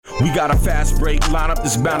We got a fast break lineup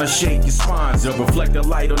that's bound to shake your spines up. Reflect the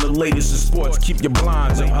light on the latest in sports, keep your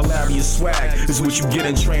blinds up. Hilarious swag is what you get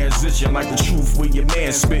in transition, like the truth with your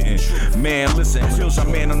man spitting. Man, listen, feels our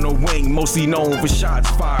man on the wing, mostly known for shots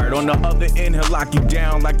fired. On the other end, he'll lock you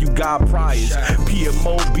down like you got priors.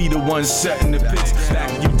 PMO be the one setting the pitch,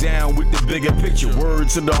 back you down with the bigger picture. Word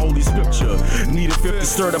to the holy scripture. Need a fifth to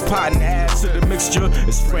stir the pot and add to the mixture.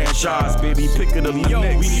 It's franchise, baby, pick it up. Yo,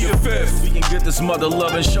 we need a fifth. We can get this mother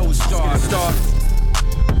loving show started.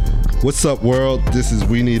 What's up, world? This is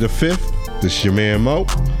We Need a Fifth. This is your man Mo.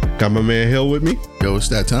 Got my man Hill with me. Yo, it's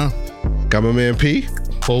that time. Got my man P.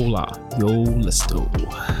 Hola. Yo, let's go.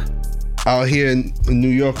 Out here in New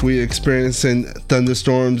York, we're experiencing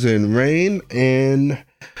thunderstorms and rain. And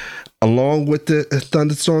along with the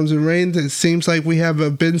thunderstorms and rain, it seems like we have a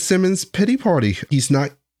Ben Simmons pity party. He's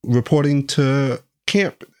not reporting to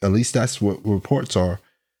camp. At least that's what reports are,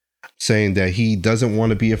 saying that he doesn't want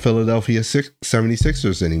to be a Philadelphia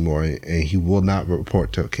 76ers anymore, and he will not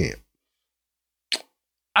report to camp.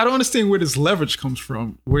 I don't understand where this leverage comes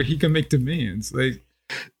from, where he can make demands. Like,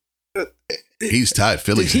 he's tied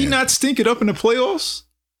Philly. Did he not stink it up in the playoffs?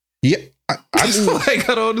 Yeah, I mean, like,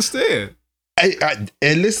 I don't understand. And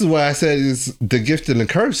this is what I said is the gift and the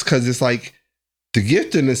curse, because it's like the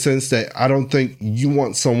gift in the sense that I don't think you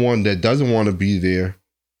want someone that doesn't want to be there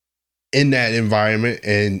in that environment.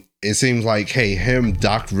 And it seems like, hey, him,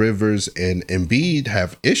 Doc Rivers, and Embiid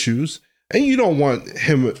have issues, and you don't want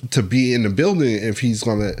him to be in the building if he's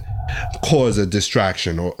going to cause a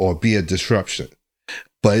distraction or be a disruption.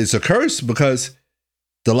 But it's a curse because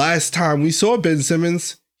the last time we saw Ben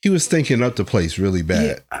Simmons, he was stinking up the place really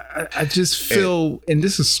bad. Yeah, I just feel, and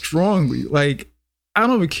this is strongly, like, I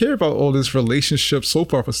don't even care about all this relationship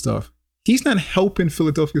soap opera stuff. He's not helping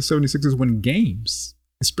Philadelphia 76ers win games,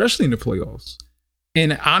 especially in the playoffs.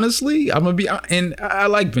 And honestly, I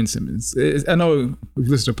like Ben Simmons. I know if you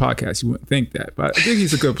listen to podcasts, you wouldn't think that, but I think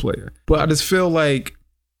he's a good player. But I just feel like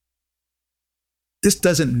this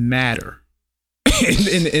doesn't matter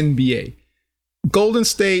in the NBA. Golden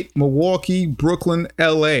State, Milwaukee, Brooklyn,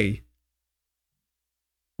 LA.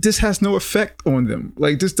 This has no effect on them.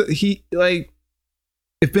 Like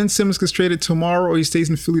if Ben Simmons gets traded tomorrow or he stays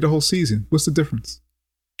in Philly the whole season, what's the difference?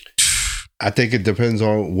 I think it depends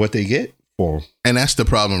on what they get for him. And that's the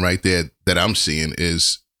problem right there that I'm seeing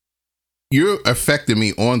is you're affecting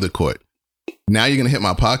me on the court. Now you're going to hit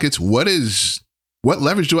my pockets. What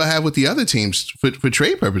leverage do I have with the other teams for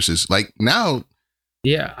trade purposes? Like now,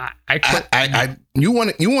 yeah, you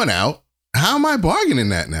want out. How am I bargaining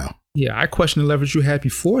that now? Yeah, I question the leverage you had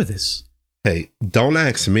before this. Hey, don't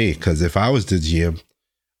ask me, because if I was the GM,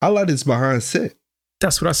 I'll let his behind sit.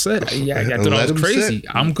 That's what I said. Yeah, I thought I was crazy.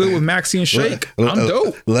 Sit. I'm good with Maxey and Shake. I'm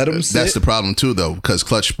dope. Let him sit. That's the problem too, though, because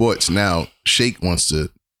Clutch Sports now, Shake wants to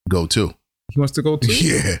go too. He wants to go too?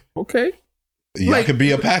 Yeah. Okay. Yeah, like, could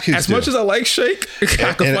be a package. As much as I like Shake,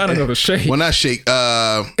 I can find another Shake. Well, not Shake. It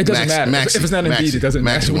doesn't matter. Maxey, if it's not Embiid, it doesn't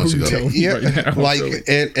Maxey matter. Wants to go. Yeah, right like,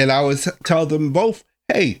 and I would tell them both,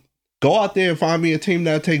 hey, go out there and find me a team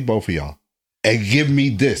that'll take both of y'all and give me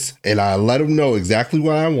this. And I let them know exactly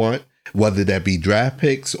what I want, whether that be draft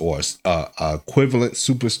picks or equivalent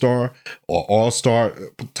superstar or all-star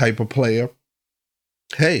type of player.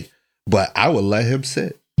 Hey, but I would let him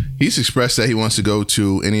sit. He's expressed that he wants to go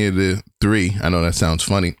to any of the three. I know that sounds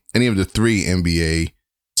funny. Any of the three NBA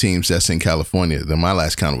teams that's in California. Then my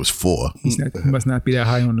last count was 4. He must not be that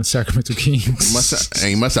high on the Sacramento Kings.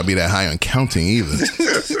 He must not be that high on counting either.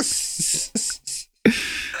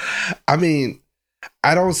 I mean,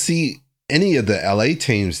 I don't see any of the LA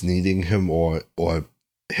teams needing him or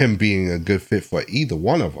him being a good fit for either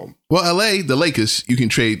one of them. Well, LA, the Lakers, you can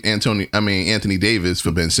trade Anthony Davis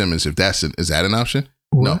for Ben Simmons if is that an option?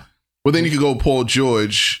 What? No. Well, then you could go Paul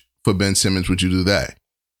George for Ben Simmons. Would you do that?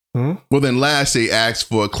 Huh? Well, then last they asked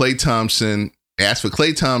for Klay Thompson,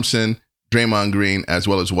 Draymond Green, as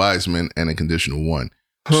well as Wiseman, and a conditional 1.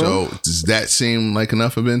 Huh? So does that seem like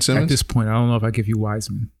enough for Ben Simmons? At this point, I don't know if I give you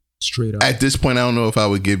Wiseman straight up. At this point, I don't know if I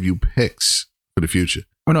would give you picks for the future.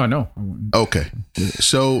 Oh, no, I know. I wouldn't. Okay.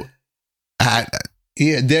 So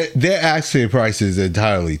yeah, their asking price is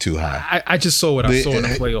entirely too high. I just saw what I saw in the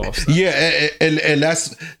playoffs. Yeah, and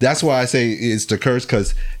that's why I say it's the curse,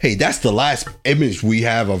 because hey, that's the last image we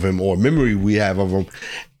have of him or memory we have of him.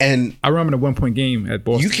 And I remember the 1-point game at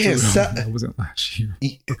Boston. You can't sell. That wasn't last year.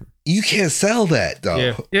 You can't sell that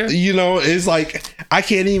though. Yeah. You know, it's like I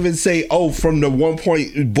can't even say, oh, from the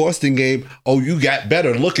 1-point Boston game, oh, you got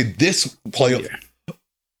better. Look at this player. Yeah.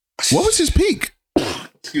 What was his peak?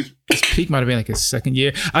 His peak might have been like his second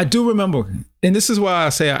year. I do remember, and this is why I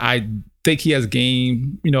say I think he has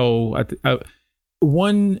game. You know,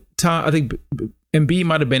 one time, I think Embiid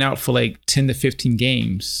might have been out for like 10 to 15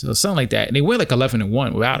 games or something like that. And they went like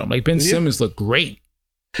 11-1 without him. Like Ben Simmons looked great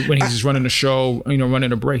when he's just running the show,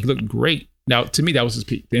 running a break. He looked great. Now, to me, that was his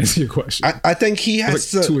peak, to answer your question. I think he has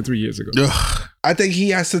to, 2 or 3 years ago. I think he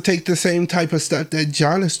has to take the same type of step that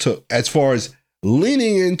Giannis took as far as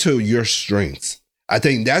leaning into your strengths. I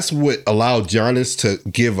think that's what allowed Giannis to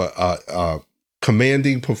give a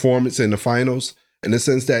commanding performance in the finals, in the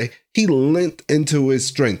sense that he leaned into his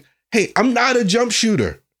strength. Hey, I'm not a jump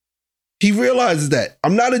shooter. He realizes that.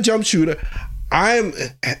 I'm not a jump shooter. I'm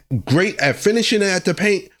great at finishing it at the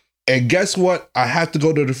paint. And guess what? I have to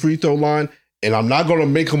go to the free throw line, and I'm not going to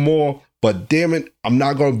make them all, but damn it, I'm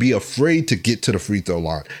not going to be afraid to get to the free throw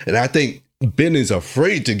line. And I think Ben is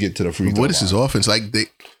afraid to get to the free throw line. What is his offense? Like,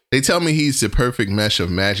 they tell me he's the perfect mesh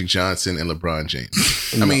of Magic Johnson and LeBron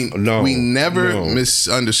James. I mean, we never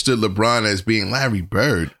misunderstood LeBron as being Larry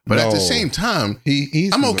Bird, but at the same time,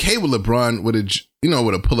 I'm okay with LeBron with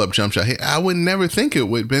a pull-up jump shot. I would never think it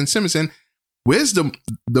with Ben Simmons. And where's the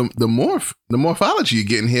morphology you're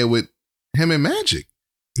getting here with him and Magic?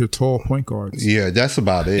 They're tall point guards. Yeah, that's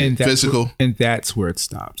about it. And physical. And that's where it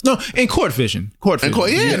stops. No, and court vision. Court vision,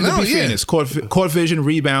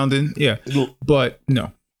 rebounding. Yeah. But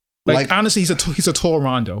no. Like honestly, he's a tall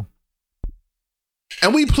Rondo.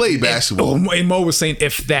 And we play basketball. And Mo was saying,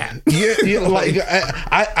 if that. Yeah, like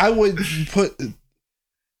I would put,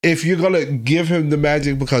 if you're gonna give him the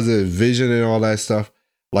Magic because of vision and all that stuff,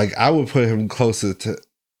 like I would put him closer to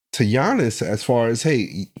Giannis as far as,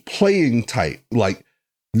 hey, playing tight. Like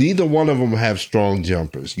neither one of them have strong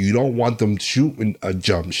jumpers. You don't want them shooting a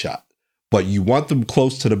jump shot, but you want them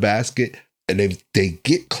close to the basket. And if they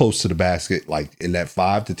get close to the basket, like in that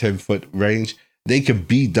 5 to 10 foot range, they can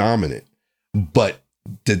be dominant. But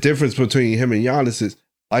the difference between him and Giannis is,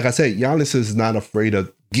 like I said, Giannis is not afraid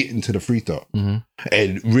of getting to the free throw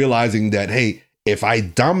and realizing that, hey, if I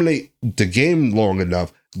dominate the game long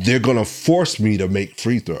enough, they're going to force me to make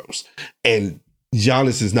free throws. And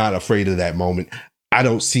Giannis is not afraid of that moment. I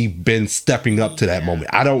don't see Ben stepping up to that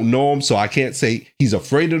moment. I don't know him, so I can't say he's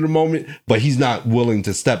afraid of the moment, but he's not willing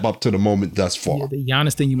to step up to the moment thus far. Yeah, the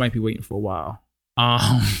Giannis thing you might be waiting for a while.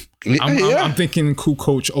 I'm thinking cool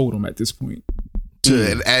coach Odom at this point.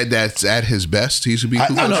 That's at his best. He should be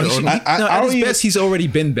cool coach Odom. At his best, he's already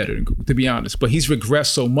been better than Kukoc, to be honest. But he's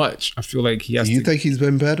regressed so much. I feel like he has. You think he's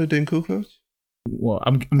been better than Kukoc? Well,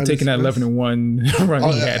 I'm taking that 11-1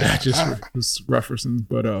 run he had. I just was referencing,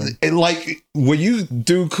 but and like when you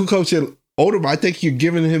do Kukoc and Odom, I think you're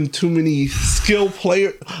giving him too many skill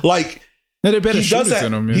players. Like no, they're better shooters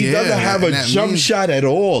than him. He doesn't have a jump shot at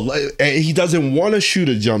all, and he doesn't want to shoot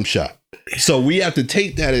a jump shot. So we have to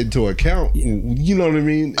take that into account. You know what I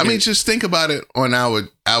mean? I mean, just think about it on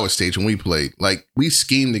our stage when we played. Like we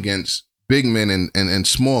schemed against big men and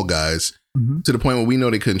small guys to the point where we know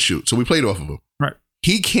they couldn't shoot. So we played off of them. Right.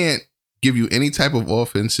 He can't give you any type of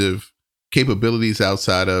offensive capabilities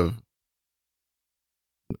outside of,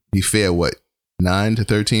 be fair, 9 to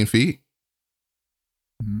 13 feet?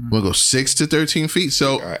 We'll go 6 to 13 feet.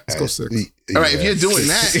 So let's go 6. All right, if you're doing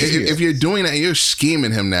that, if you're doing that, you're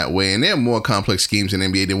scheming him that way. And there are more complex schemes in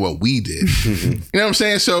NBA than what we did. You know what I'm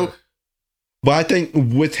saying? So, but I think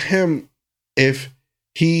with him, if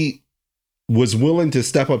he was willing to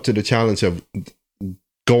step up to the challenge of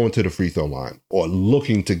going to the free throw line or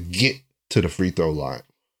looking to get to the free throw line,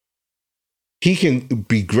 he can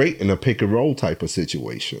be great in a pick and roll type of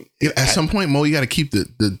situation. At some point, Mo, you got to keep the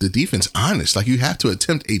defense honest. Like you have to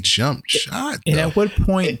attempt a jump shot. And at what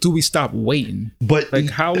point do we stop waiting? But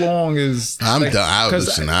like, how long is? I'm done. I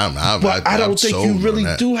don't think you really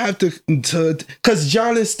do have to, because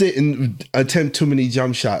Giannis didn't attempt too many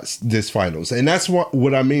jump shots this finals, and that's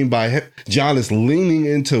what I mean by Giannis leaning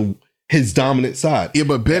into his dominant side. Yeah,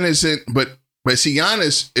 but Ben isn't. But see,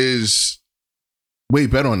 Giannis is way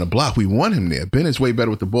better on the block. We want him there. Ben is way better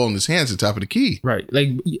with the ball in his hands at the top of the key. Right.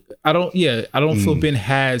 Like I don't feel Ben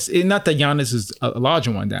has, not that Giannis is a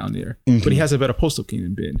larger one down there, but he has a better post-up game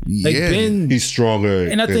than Ben. Like Ben, he's stronger,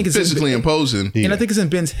 and I think it's physically imposing. And I think it's in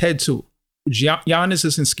Ben's head too. Giannis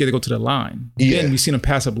isn't scared to go to the line. Ben, we've seen him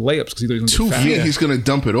pass up layups because he's 2 feet. He's going to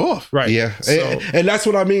dump it off. Right. Yeah. So, and that's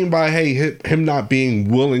what I mean by him not being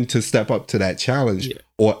willing to step up to that challenge. Yeah.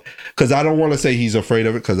 Or because I don't want to say he's afraid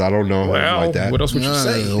of it because I don't know him like that. What else would you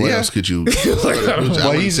say? What else could you?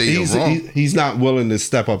 Well, he's not willing to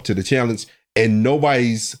step up to the challenge, and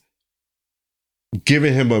nobody's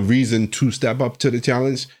giving him a reason to step up to the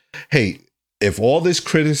challenge. Hey, if all this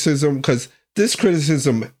criticism, because this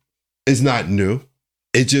criticism is not new,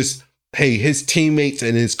 it just, hey, his teammates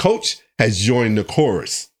and his coach has joined the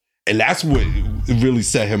chorus. And that's what really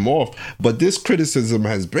set him off. But this criticism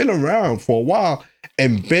has been around for a while,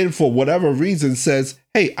 and Ben, for whatever reason, says,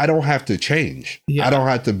 hey, I don't have to change. Yeah. I don't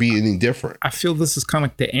have to be any different. I feel this is kind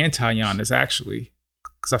of like the anti-Giannis, actually.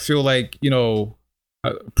 Because I feel like,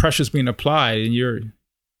 pressure's being applied and you're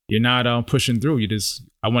not pushing through.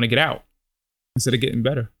 I want to get out instead of getting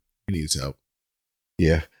better. He needs help.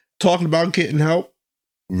 Yeah. Talking about getting help,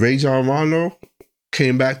 Rajon Rondo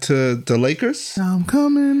came back to the Lakers. I'm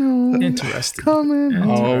coming home. Interesting. Coming home.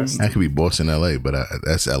 Interesting. That could be Boston, LA, but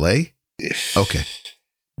that's LA? Okay.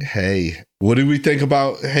 Hey, what do we think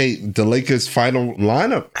about, the Lakers' final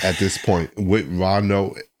lineup at this point with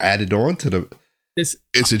Rondo added on to the... It's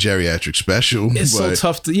a geriatric special. It's so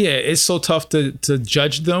tough it's so tough to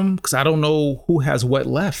judge them because I don't know who has what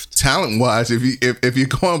left. Talent-wise, if you're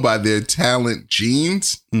going by their talent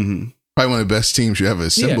genes, probably one of the best teams you ever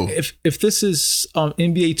assembled. Yeah, if this is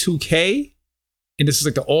NBA 2K and this is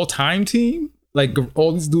like the all-time team, like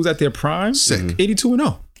all these dudes at their prime, sick.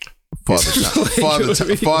 82-0.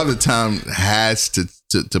 Father Time has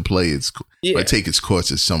to play its or take its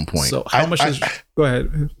course at some point. So how much is? Go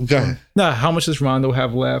ahead. No, how much does Rondo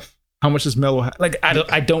have left? How much does Melo have? Like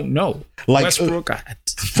I don't know. Like Westbrook.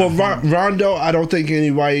 For Rondo, I don't think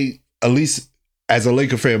anybody, at least as a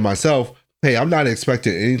Laker fan myself, hey, I'm not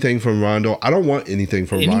expecting anything from Rondo. I don't want anything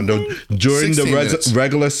from Rondo during the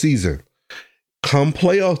regular season. Come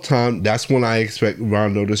playoff time, that's when I expect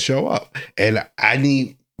Rondo to show up, and I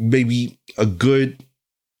need maybe a good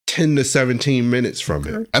 10 to 17 minutes from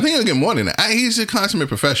him. I think he'll get more than that. He's a consummate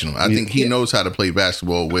professional. I think he knows how to play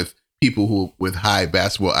basketball with people with high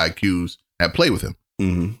basketball IQs that play with him.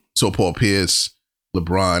 Mm-hmm. So Paul Pierce,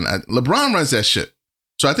 LeBron. LeBron runs that shit.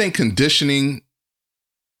 So I think conditioning,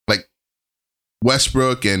 like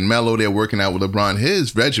Westbrook and Melo, they're working out with LeBron.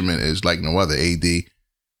 His regimen is like no other. AD.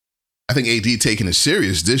 I think AD taking it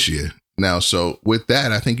serious this year now. So with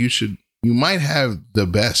that, I think you might have the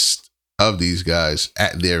best of these guys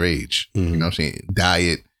at their age. You know what I'm saying?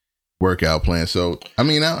 Diet, workout plan. So, I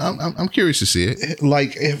mean, I'm curious to see it.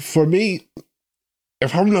 Like, for me,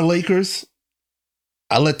 if I'm the Lakers,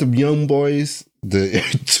 I let them young boys, the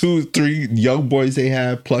 2-3 young boys they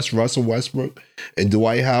have, plus Russell Westbrook and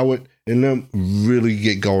Dwight Howard, and them really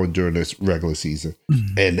get going during this regular season.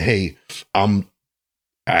 And hey,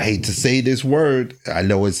 I hate to say this word. I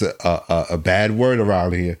know it's a bad word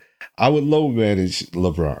around here. I would load manage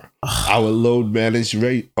LeBron. I would load manage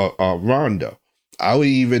Rondo. I would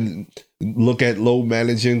even look at load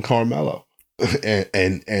managing Carmelo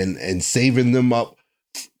and saving them up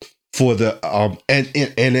for the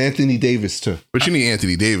and Anthony Davis too. But you need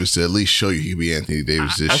Anthony Davis to at least show you he can be Anthony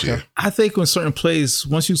Davis this year. I think when certain plays,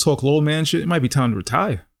 once you talk load management, it might be time to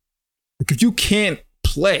retire. Like if you can't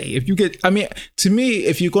play, to me,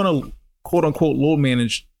 if you're gonna quote unquote load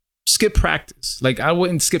manage, skip practice. Like I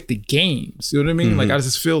wouldn't skip the games. You know what I mean? Like I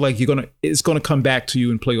just feel like it's gonna come back to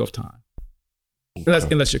you in playoff time.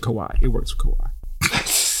 Unless you're Kawhi. It works for Kawhi.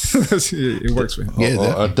 It works for him.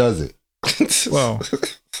 Or does it? Well,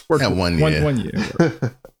 that 1 year. 1 year.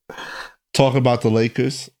 Talk about the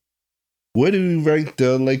Lakers. Where do we rank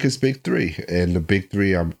the Lakers' big three? And the big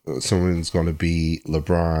three, I'm assuming is going to be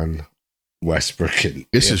LeBron, Westbrook, and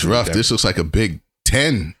this is rough. This looks like a Big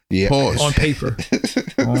 10. Yeah. Pause. On paper.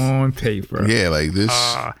 On paper. Yeah, like this.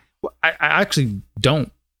 I actually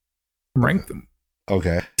don't rank them.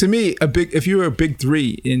 Okay. To me, if you're a big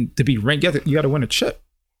three and to be ranked, you got to win a chip.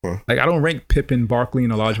 Huh. Like I don't rank Pippen, Barkley,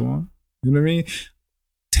 and Olajuwon. You know what I mean?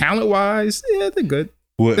 Talent wise, yeah, they're good.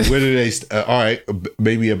 Where do they? All right.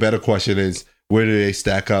 Maybe a better question is, where do they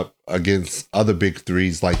stack up against other big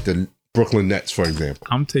threes like the Brooklyn Nets, for example?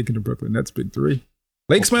 I'm taking the Brooklyn Nets big three.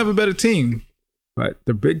 Lakers might have a better team, but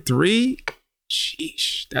the big three,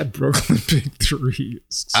 sheesh, that Brooklyn big three.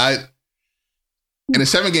 In a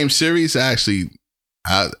 7-game series, I'll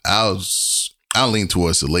lean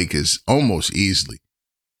towards the Lakers almost easily.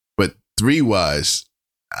 But 3-wise,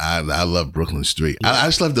 I love Brooklyn's 3. Yeah. I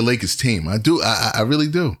just love the Lakers team. I do. I really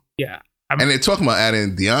do. Yeah. And they're talking about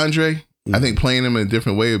adding DeAndre. I think playing him in a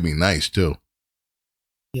different way would be nice too.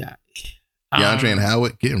 Yeah. DeAndre and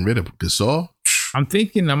Howard getting rid of Gasol. I'm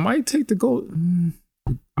thinking I might take the Golden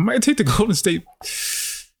State.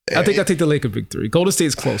 I think I take the Lakers big three. Golden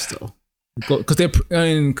State's close though. Because they're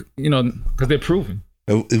proven.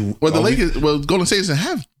 Well, the Lakers. Well, Golden State doesn't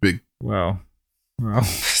have big. Wow.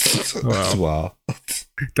 Wow.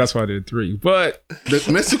 That's why they're 3. But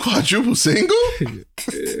Mr. Quadruple single.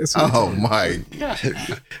 Oh my!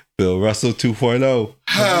 Bill Russell 2.0. All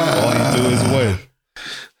you do is win.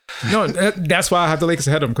 No, that's why I have the Lakers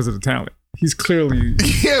ahead of him because of the talent. He's clearly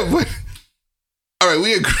yeah. But all right,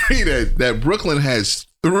 we agree that Brooklyn has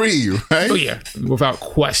 3, right? Oh yeah, without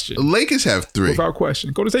question. The Lakers have 3. Without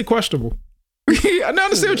question. Golden State questionable. I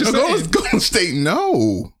understand what you're saying. Golden State,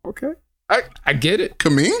 no. Okay. I get it.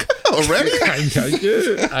 Kaminga already?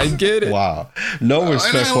 I get it. Wow. No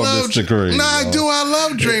respect on this degree. Nah, I do. I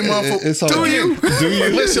love Draymond. It's Do you?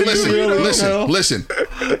 Listen.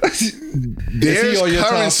 There's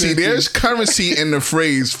currency. There's currency in the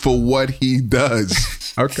phrase for what he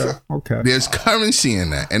does. Okay. There's currency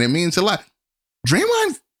in that, and it means a lot.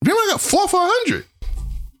 Draymond got 4 for 100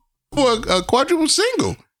 for a quadruple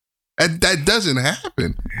single. That doesn't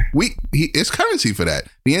happen. It's currency for that.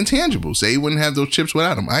 The intangibles. Say he wouldn't have those chips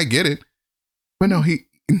without him. I get it. But no, he.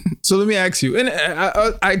 So let me ask you, and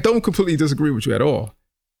I don't completely disagree with you at all.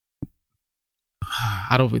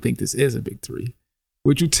 I don't even think this is a big 3.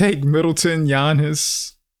 Would you take Middleton,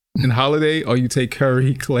 Giannis, and Holiday, or you take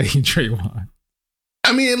Curry, Clay, and Draymond?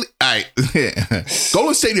 I mean, all right.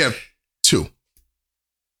 Golden State, you have 2.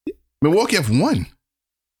 Milwaukee have 1.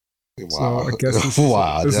 Wow. So I guess this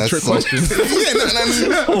That's is a trick question.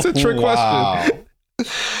 It's a trick question.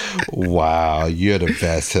 Wow, you're the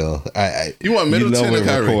best, Hill. You want Middleton or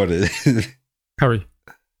Curry? Recorded. Curry.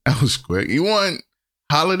 That was quick. You want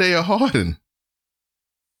Holiday or Harden?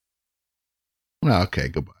 Well, okay,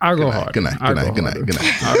 goodbye. I'll go Harden. Good night. I'll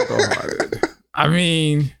go Harden. I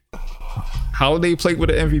mean, Holiday played with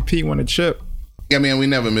an MVP, won a chip. I mean, we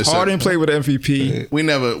never misunderstood. Harden played with an MVP. We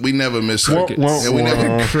never misunderstood. We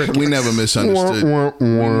never misunderstood.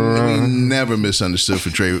 We never misunderstood for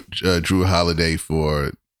Drew Holiday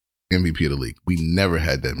for MVP of the league. We never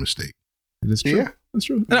had that mistake. That's true. Yeah. That's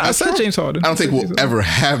true. And I said James Harden. I don't think we'll ever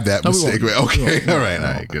have that mistake. Okay. All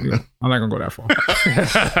right. Good enough. I'm not gonna go that far.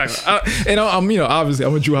 And I'm, obviously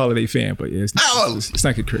I'm a Drew Holiday fan, but yeah, it's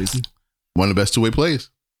not get crazy. One of the best two-way players.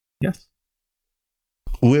 Yes.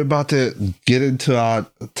 We're about to get into our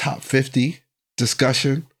top 50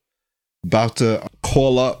 discussion. About to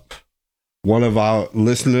call up one of our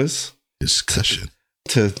listeners. Discussion.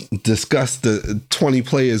 To discuss the 20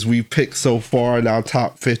 players we picked so far in our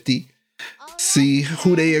top 50. See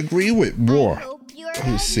who they agree with more. Let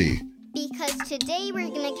me see. Because today we're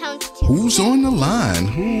going to count to Who's on the line?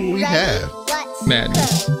 Who we have?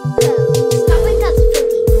 Madness. We're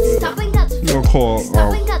going to call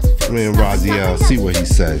me and Raziel, see what he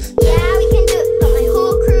says. Yeah, we can do it. Got my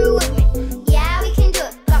whole crew with me. Yeah, we can do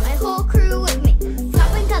it. Got my whole crew with me.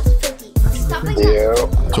 Stop and touch 50. Stop and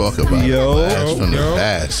touch. Talk about blast from the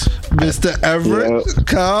past. Mr. Everett,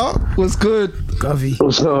 Kyle, what's good? Govey.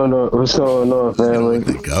 What's going on, family?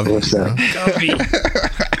 What's up? Govey.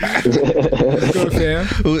 Good, fam.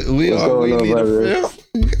 We need a fifth.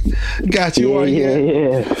 Got you on here.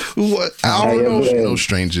 Yeah. What? I don't know. No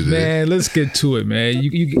stranger to that. Man, let's get to it, man.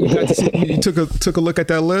 You got to see, you took a look at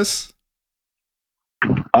that list.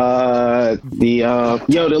 The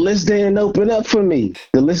list didn't open up for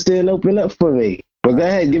me. But go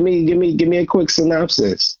ahead, give me a quick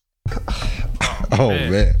synopsis. Oh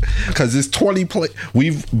man, because it's 20 play.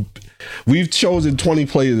 We've chosen 20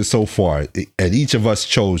 players so far, and each of us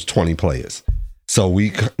chose 20 players. So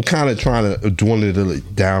we kind of trying to dwindle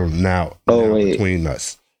it down now between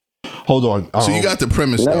us. Hold on. So you got the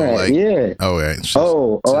premise though, like yeah. Oh, right.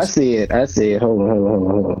 I see it. Hold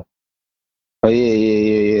on. Oh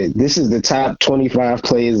yeah. This is the top 25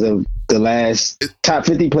 players of the last top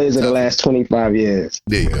 50 players of the last 25 years.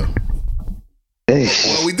 There you go.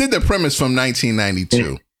 Well, we did the premise from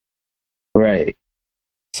 1992. Right.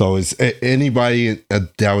 So it's anybody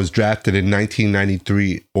that was drafted in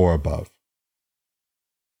 1993 or above.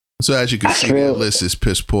 So as you can see, that list is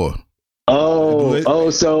piss poor. Okay.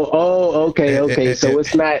 So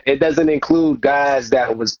it's not. It doesn't include guys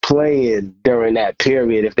that was playing during that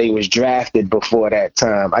period if they was drafted before that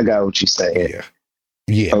time. I got what you're saying.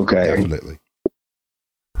 Yeah. Okay. Definitely.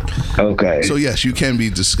 Okay. So yes, you can be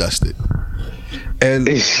disgusted. And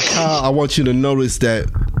I want you to notice that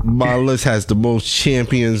my list has the most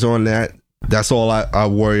champions on that. That's all I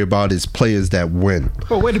worry about is players that win.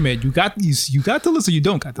 Oh, wait a minute. You got the list or you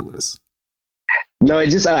don't got the list? No, I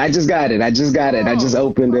just got it. I just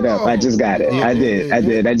opened it up. I just got it. I did.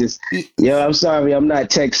 I'm sorry. I'm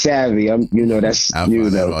not tech savvy. That's hard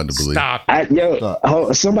to believe. Stop.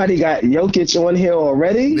 Somebody got Jokic on here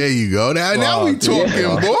already. There you go. Now we talking,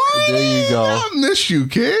 boy. There you go. I miss you,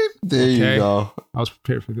 kid. There you go. I was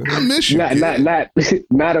prepared for this. I miss you.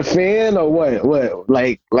 Not a fan or what? What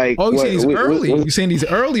like? Oh, you saying he's early? You saying he's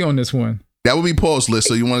early on this one? That would be Paul's list.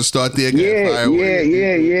 So you want to start there? Yeah.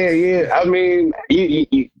 I mean,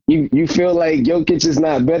 you feel like Jokic is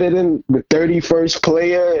not better than the 31st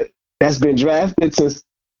player that's been drafted since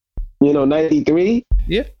 93.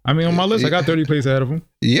 Yeah, I mean, on my list, I got 30 plays ahead of him,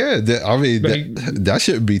 Yeah, that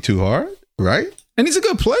shouldn't be too hard, right? and he's a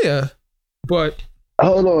good player. But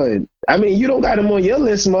Hold on. I mean, you don't got him on your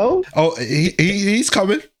list, Mo. Oh, he's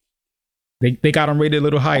coming. they got him rated a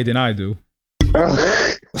little higher than I do.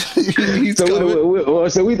 He's So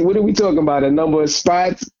coming. what are we talking about? A number of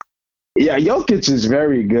spots? Yeah, Jokic is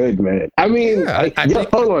very good, man. I mean, Yeah, I think-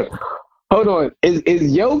 hold on. Is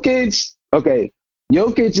Jokic okay?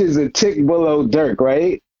 Jokic is a tick below Dirk,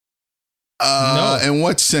 right? No. In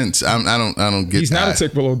what sense? I don't get. He's not a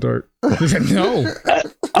tick below Dirk. He's like, no.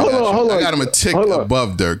 Hold on. I got him a tick Hold on.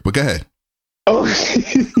 above Dirk, but go ahead. Oh.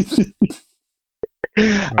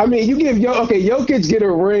 I mean, you give Jokic get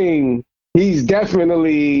a ring, he's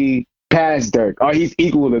definitely past Dirk, or he's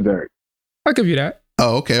equal to Dirk. I'll give you that.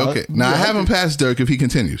 Oh, okay. Now I have him past Dirk if he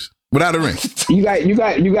continues without a ring. You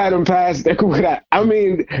got him past Dirk without. I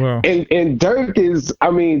mean, Well, and Dirk is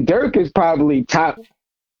probably top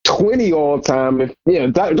 20 all time.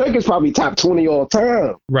 Dirk is probably top 20 all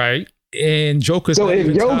time. right. And Joker's So not if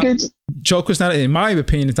even Jokic, Joker's not, in my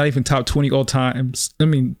opinion, it's not even top 20 all time. I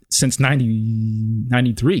mean, since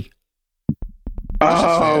 93.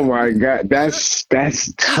 oh my God, that's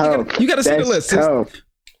tough. You gotta see the That's list. Tough.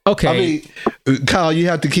 Okay. I mean, Kyle, you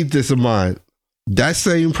have to keep this in mind. That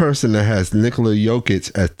same person that has Nikola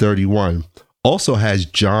Jokic at 31 also has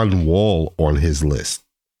John Wall on his list.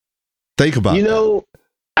 Think about that.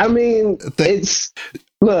 I mean, it's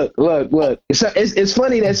look. It's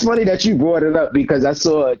funny. That's funny that you brought it up because I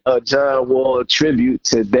saw a John Wall tribute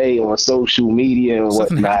today on social media and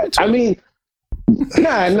Something happened whatnot. to I him. mean,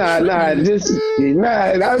 I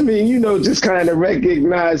mean, just kind of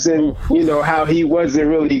recognizing, how he wasn't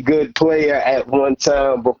really a good player at one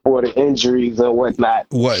time before the injuries and whatnot.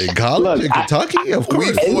 What, in college? Look, in Kentucky? Of We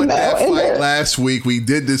course. fought that Isn't fight that- last week. We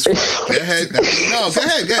did this. Go ahead. No, go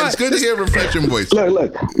ahead. It's good to hear a refreshing voice.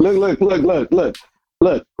 Look.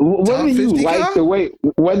 Whether you 50 like guy? the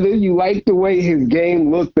way his game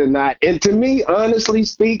looked or not, and to me, honestly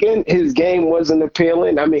speaking, his game wasn't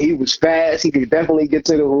appealing. I mean, he was fast. He could definitely get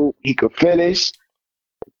to the hoop. He could finish,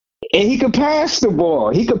 and he could pass the ball.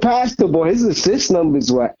 His assist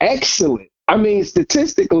numbers were excellent. I mean,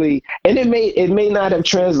 statistically, and it may not have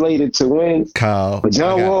translated to wins, Kyle, but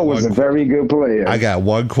John Wall was a very good player. I got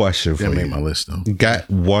one question for That made you. my list though. Got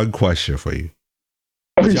one question for you.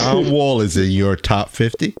 John Wall is in your top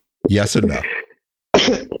 50? Yes or no?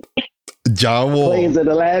 John Wall Players of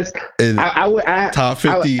the last, in I top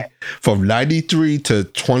 50 from 93 to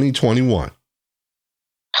 2021.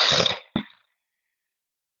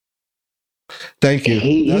 Thank you.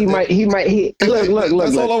 He might. Look.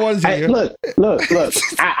 That's all I wanted to hear. Look.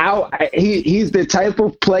 He's the type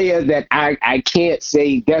of player that I can't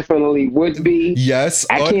say definitely would be. Yes.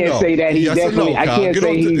 I or can't no. say that he Yes or definitely. no, I Kyle. can't Get say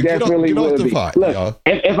off he the- get off- definitely get off would the be. pot, Look, y'all.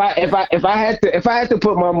 if I had to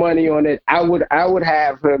put my money on it, I would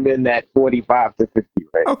have him in that 45 to 50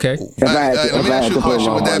 range. Okay. If I had to- Let if me I had ask you to a put question.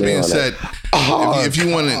 my With that money being on said,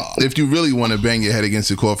 if you really want to bang your head against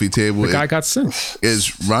the coffee table, The guy got sense.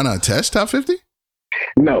 is Ron Artest top 50?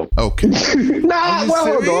 No. Okay. Nah,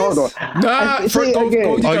 well, hold on. Nah, See,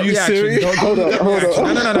 again. Are you serious? Hold on.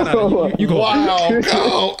 No. You go. Wow,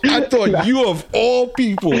 Kyle. I thought you of all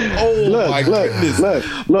people. Oh my goodness.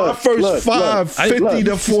 My first five, 50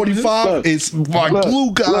 to 45 is my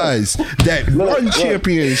glue guys that won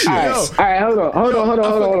championships. All right, hold on.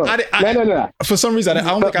 No. For some reason, I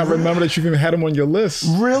don't think I remember that you even had him on your list.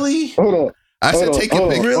 Really? Hold on. I said take your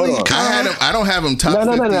pick. Really? I don't have him top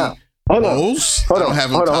 50. No. Hold on. Bulls. Hold I on. don't have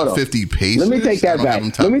him Hold on, top hold on. 50 Pacers. Let me take that I don't back. have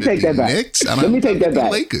him top Let me take 50 that back. Knicks. I don't Let have me him take top that 50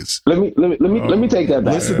 back. Lakers. Let me take that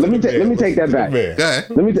back. Listen Let me take that back. Man. Go ahead.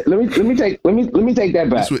 Let me take that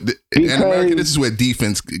back. In America, this is where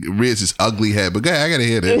defense rears its ugly head. But go ahead, I gotta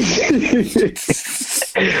hear this.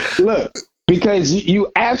 Look, because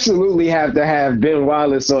you absolutely have to have Ben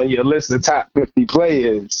Wallace on your list of top 50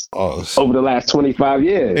 players over the last 25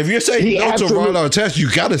 years. If you're saying no to Ron Artest,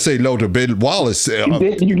 you got to say no to Ben Wallace.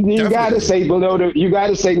 You got to say no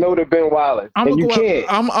to Ben Wallace, and you can't.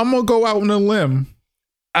 I'm gonna go out on a limb.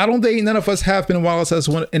 I don't think none of us have Ben Wallace as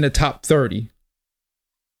one in the top 30.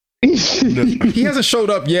 He hasn't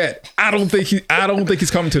showed up yet. I don't think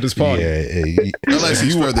he's coming to this party. Unless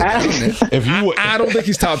he's further down there. If you, I don't think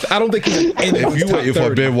he's top. I don't think he's in if you top waiting for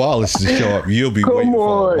 30. Ben Wallace to show up, you'll be Come waiting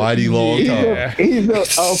for a on. mighty long time. He's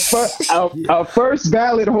a first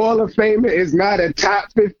ballot Hall of Famer is not a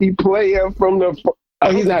top 50 player from the.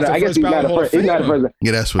 Oh, he's not. I guess he's not a first. He's not a first.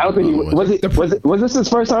 Yeah, that's I what don't think he was. Was this his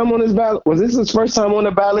first time on his ballot? Was this his first time on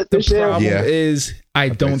the ballot The this year? problem Yeah. is, I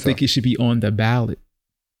don't so. think he should be on the ballot.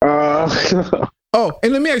 Oh,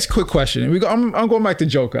 and let me ask you a quick question. I'm going back to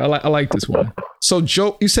Joker. I like this one. So,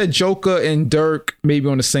 you said Joker and Dirk maybe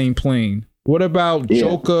on the same plane. What about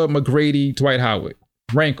Joker, McGrady, Dwight Howard?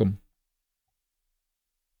 Rank them.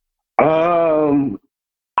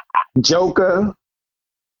 Joker,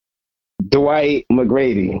 Dwight,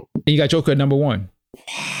 McGrady. And you got Joker at number 1.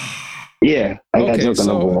 Yeah, I got Joker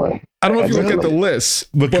number 1. I don't know if you look at the list,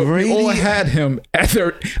 but we all had him at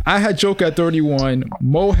 30. I had Joker at 31.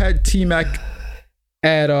 Mo had T-Mac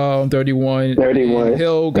at 31. 31.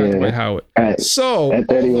 Hill got Dwight Howard. So,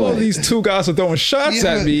 all these two guys are throwing shots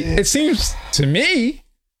at me. It seems to me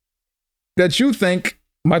that you think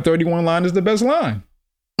my 31 line is the best line.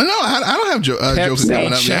 No, I don't have Joker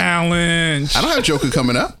coming up. Challenge. I don't have Joker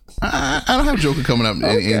coming up. I don't have Joker coming up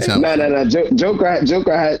anytime. No.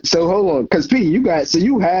 Joker had. So hold on, because Pete, you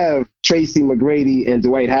have Tracy McGrady and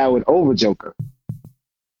Dwight Howard over Joker.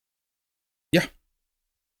 Yeah.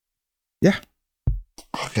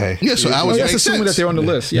 Okay. Yeah. So I was assuming that they're on the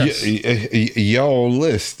list. Yes. Your own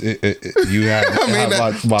list. You have.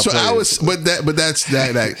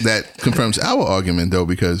 That confirms our argument though,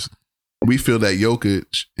 because we feel that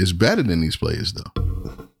Jokic is better than these players though.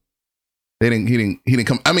 He didn't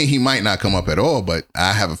come. I mean, he might not come up at all, but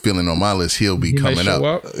I have a feeling on my list he'll be coming up.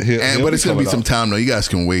 But it's gonna be some time though. You guys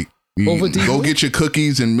can wait. Go get your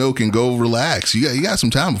cookies and milk and go relax. You got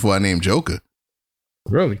some time before I name Joker.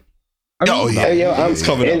 Really? It's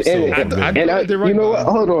coming up. You know what?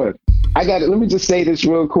 Hold on. Let me just say this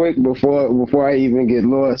real quick before I even get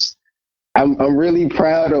lost. I'm really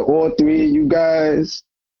proud of all three of you guys.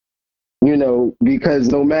 You know, because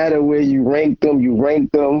no matter where you rank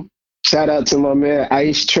them. Shout out to my man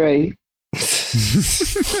Ice Trey.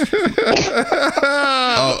 Listen.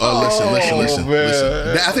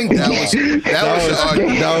 I think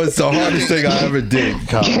that was the hardest thing I ever did.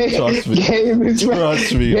 Trust me. Game is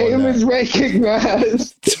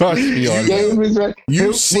recognized. Trust me on that.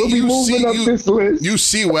 We'll be moving up this list. You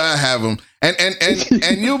see where I have him, and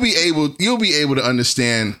you'll be able to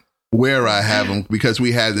understand where I have him, because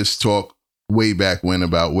we had this talk way back when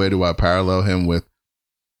about where do I parallel him with.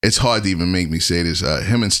 It's hard to even make me say this.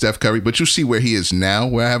 Him and Steph Curry, but you see where he is now,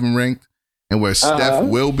 where I have him ranked, and where Steph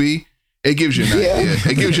will be. It gives you an idea.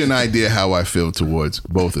 It gives you an idea how I feel towards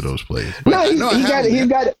both of those players. But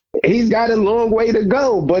he's got a long way to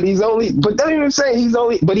go. But he's on the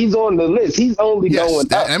list. He's only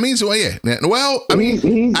going up. That means Well, I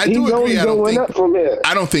mean, I do agree. I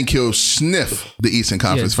don't think he'll sniff the Eastern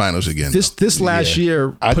Conference Finals again. This last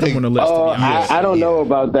year put him on the list. I don't know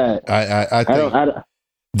about that. I think.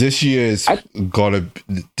 This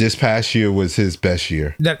past year was his best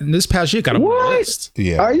year. This past year got him on the list.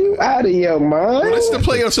 Yeah. Are you out of your mind? Well, it's the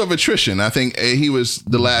playoffs of attrition. I think he was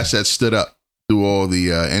the last that stood up through all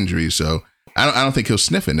the injuries. So I don't think he'll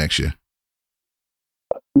sniff it next year.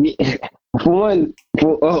 What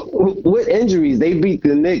injuries? They beat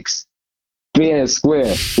the Knicks fair and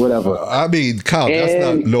square, whatever. I mean, Kyle, that's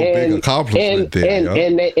not big accomplishment there.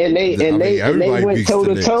 And they went toe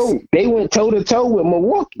to toe. They went toe to toe with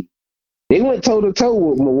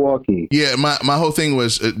Milwaukee. Yeah, my whole thing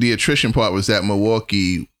was the attrition part was that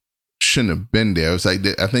Milwaukee shouldn't have been there. It was like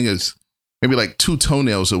I think it's maybe like 2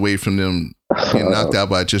 toenails away from them getting knocked out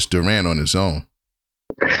by just Durant on his own.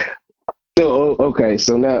 So okay,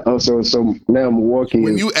 so now Milwaukee.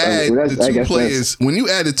 When you add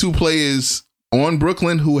the 2 players on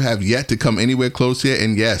Brooklyn who have yet to come anywhere close yet,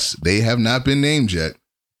 and yes, they have not been named yet.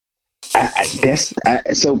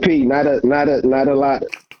 So P, not a lot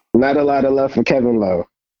of love for Kevin Love.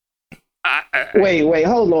 Wait,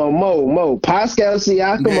 hold on, Mo. Pascal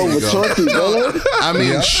Siakam over Chauncey Billups? I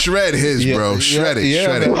mean, shred his, bro. Shred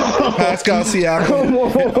it. Pascal Siakam,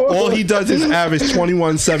 all he does is average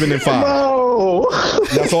 21, 7, and 5. No.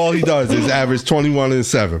 That's all he does is average 21 and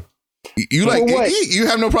 7. You like Iggy? You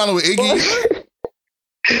have no problem with Iggy?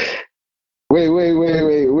 Wait.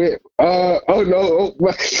 Oh no.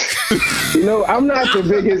 You know, I'm not the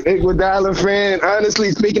biggest Iguodala fan.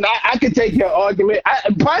 Honestly speaking, I could take your argument.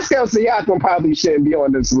 Pascal Siakam probably shouldn't be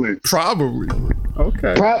on this list. Probably.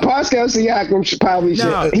 Okay. Pascal Siakam probably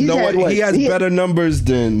should. He has better numbers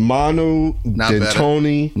than Manu,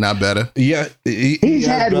 Tony. Not better. Yeah. He's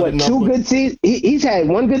had what? 2 good seasons? He's had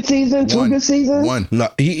 1 good season? 2 good seasons? 1. No,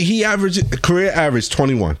 he averaged career average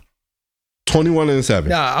 21. 21 and 7.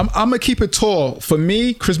 Nah, I'm gonna keep it tall. For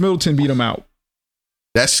me, Chris Middleton beat him out.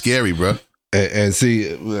 That's scary, bro. And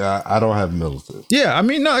see, I don't have Middleton. Yeah, I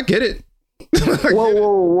mean, no, I get it.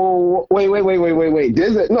 Whoa. Wait.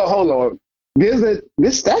 Hold on.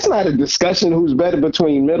 That's not a discussion who's better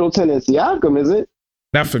between Middleton and Siakam, is it?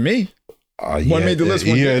 Not for me. One made the list.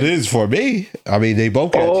 One Yeah, it didn't. is for me. I mean, they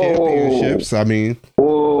both got Oh. championships. I mean,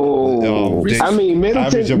 I mean,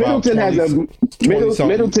 Middleton has a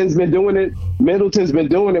Middleton's been doing it. Middleton's been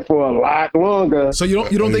doing it for a lot longer. So you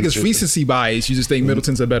don't think it's recency bias? You just think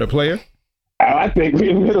Middleton's a better player? I think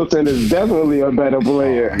Middleton is definitely a better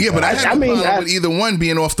player. Yeah, but I have no problem with either one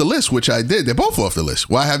being off the list, which I did. They're both off the list.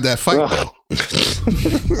 Why have that fight though?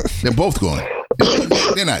 They're both going.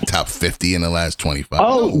 They're not top 50 in the last 25.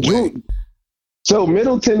 Oh, No way. so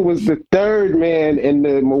Middleton was the third man in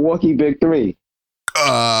the Milwaukee Big Three.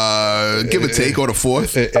 Give or take, or the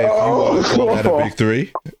fourth, if you want to call that a big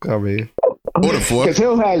three, I mean, or the fourth.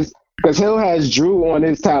 Because Hill has Drew on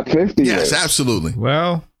his top 50. Yes, list. absolutely.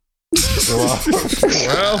 Well,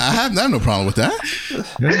 I have no problem with that.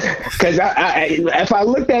 Because if I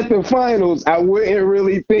looked at the finals, I wouldn't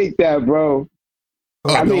really think that, bro.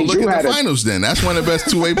 Oh, I mean, don't look Drew at had the a- finals then. That's one of the best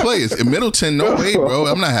two-way players. In Middleton, no way, bro.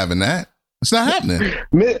 I'm not having that. It's not happening.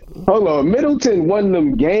 Hold on, Middleton won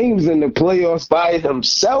them games in the playoffs by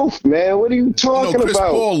himself, man. What are you talking Chris about?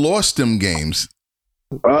 Paul lost them games.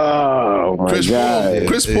 Oh my god!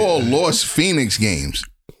 Chris Paul lost Phoenix games.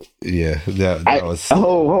 yeah, that was.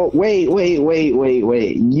 Wait.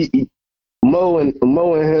 Mo and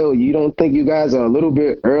Hill, you don't think you guys are a little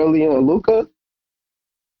bit early on Luka?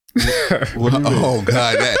 What do you mean? Oh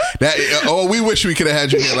God, we wish we could have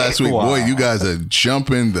had you here last week. Wow. Boy, you guys are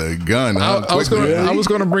jumping the gun. Huh? I was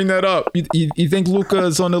going to bring that up. You think Luka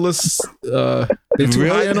is on the list? They're too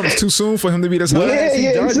high on him. It's too soon for him to be this high.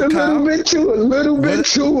 Yeah, it's a little bit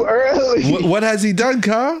too early. What has he done,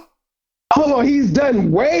 Kyle? Hold on, he's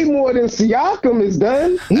done way more than Siakam has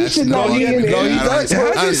done. He should not be in there. I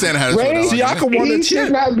understand how this works. Siakam won a He should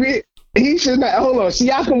chip. not be. He should not. Hold on.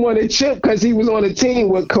 Siakam won a chip because he was on a team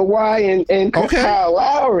with Kawhi and Okay. Kyle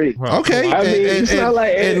Lowry. Okay, I mean, it's not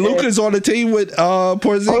like and Luka's on the team with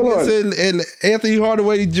Porzingis and Anthony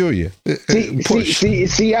Hardaway Jr.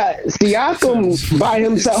 Siakam by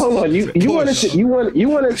himself. Hold on. You want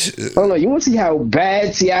to see how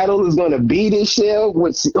bad Seattle is going to be this year?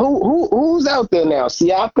 Who's out there now?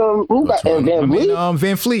 Siakam. Who got and Van Vliet?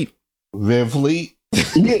 Van Fleet. Van Fleet.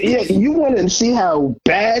 Yeah, you want to see how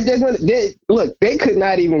bad they're going to look. They could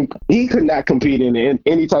not even. He could not compete in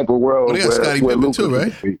any type of world. Well, they got Scottie Pippen too,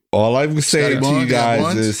 right? All I'm saying to you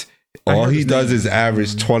guys is, all he does is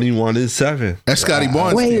average 21 and 7. That's Scotty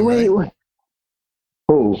Barnes. Wait.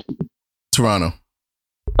 Who? Toronto.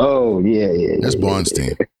 Oh yeah. That's Barnes'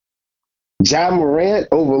 team. Ja Morant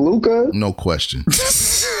over Luka. No question.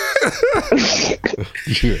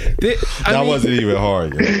 That wasn't even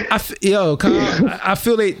hard. Yo. Kyle, I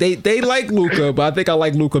feel they like Luka, but I think I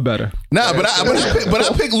like Luka better. Nah, but I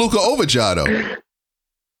picked Luka over Ja though.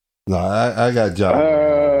 No, I got Ja.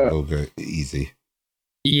 Okay, easy.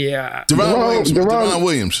 Yeah. Deron Williams. Deron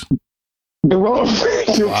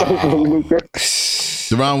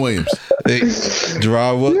Williams. Hey,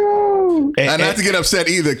 Deron Williams. No. And not to get upset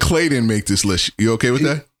either, Clay didn't make this list. You okay with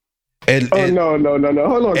that? No.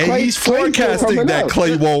 Hold on. And he's forecasting that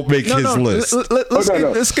Clay won't make his list.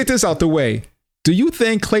 Let's get this out the way. Do you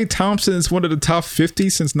think Klay Thompson is one of the top 50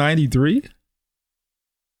 since '93?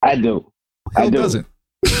 I do. Doesn't.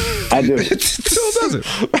 I do. Still doesn't.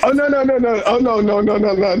 Oh no. Oh no.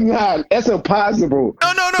 Nah, that's impossible.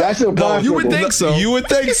 No. That's impossible. You would think so. You would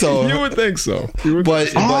think so. You would think so.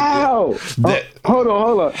 But How? Hold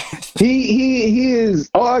on. He is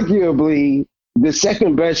arguably the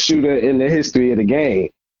second best shooter in the history of the game.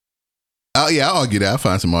 Yeah, I'll argue that. I'll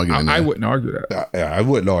find some argument. I wouldn't argue that. I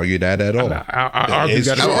wouldn't argue that at all. I argue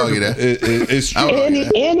that. I'll argue that. It's true.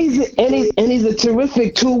 And he's a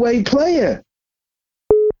terrific two-way player.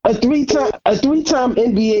 A three-time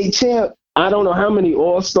NBA champ. I don't know how many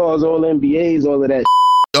All-Stars, All-NBAs, all of that.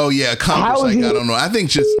 Oh yeah, accomplished. I don't know. I think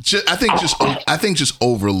just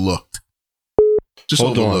overlooked. Just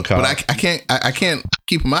Hold on, overlooked. Kyle. But I can't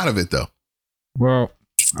keep him out of it though. Well,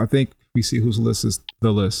 I think we see whose list is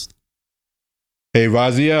the list. Hey,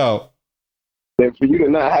 Raziel. And for you to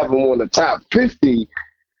not have him on the top 50,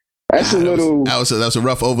 that's a little. That was a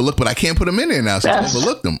rough overlook, but I can't put him in there now. So I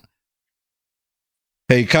overlooked him.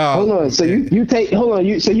 Hey, Kyle. Hold on. So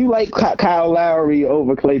you like Kyle Lowry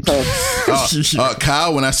over Klay Thompson?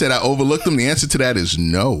 Kyle, when I said I overlooked him, the answer to that is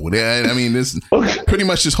no. I mean, this pretty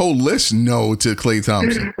much this whole list no to Klay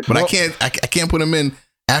Thompson, but I can't put him in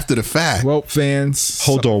after the fact. Well, fans,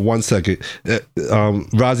 Hold on 1 second.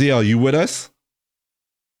 Raziel, you with us?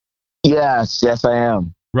 Yes, I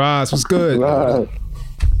am. Roz, what's good?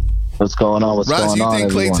 What's going on? Roz, you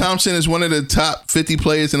think Klay Thompson is one of the top 50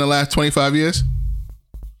 players in the last 25 years?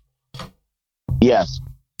 Yes.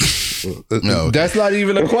 No. That's not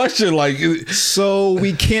even a question. Like, So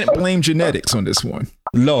we can't blame genetics on this one.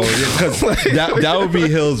 no, because that would be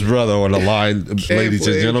Hill's brother on the line, ladies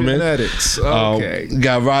and gentlemen. Genetics. Okay.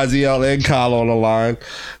 Got Raziel and Kyle on the line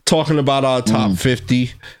talking about our top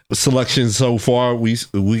 50 selections so far. We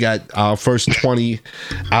got our first 20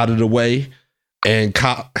 out of the way. And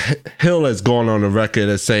Hill has gone on the record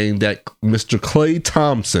as saying that Mr. Klay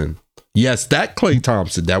Thompson, yes, that Klay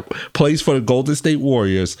Thompson that plays for the Golden State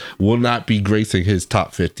Warriors, will not be gracing his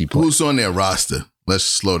top 50 plays. Who's on their roster? Let's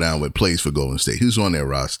slow down with plays for Golden State. Who's on their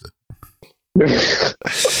roster? That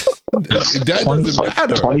doesn't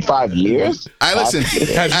matter. 25 years? Listen.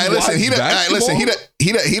 Have you Listen.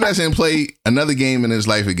 He watched doesn't play another game in his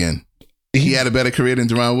life again. He had a better career than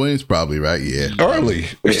Deron Williams, probably, right? Yeah. Early.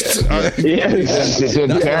 Did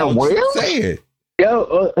Darren Williams? Say it.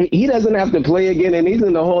 Yo, he doesn't have to play again, and he's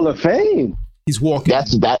in the Hall of Fame. He's walking.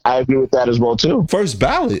 I agree with that as well too. First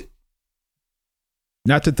ballot.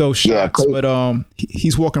 Not to throw shots, Klay- but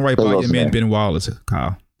he's walking right Klay by your Wilson, man man. Ben Wallace,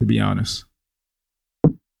 Kyle. To be honest.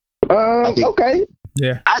 Okay.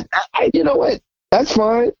 Yeah. I you know what? That's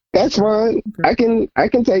fine. That's fine. I can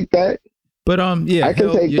take that. But yeah, I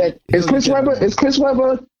can take that. Is Chris Webber?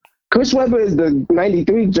 Chris Webber is the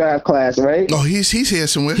 '93 draft class, right? Oh, he's here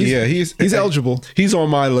somewhere. Yeah, he's eligible. He's on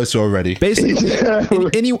my list already. Basically,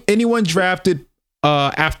 anyone drafted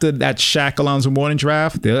after that Shaq Alonzo Mourning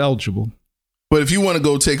draft, they're eligible. But if you want to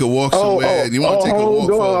go take a walk somewhere, you want to take a walk.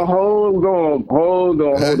 Hold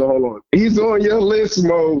on. He's on your list,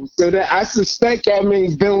 Mo. So that I suspect that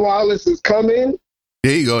means Ben Wallace is coming.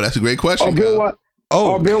 There you go. That's a great question. Ben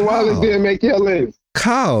Wallace didn't make your list.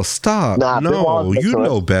 Kyle, stop. Nah, Ben no, Wallace makes you the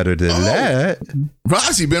know list. better than that.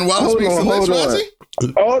 Rozzy, Ben Wallace makes the list,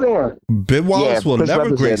 Rozzy? Hold on. Ben Wallace will Chris never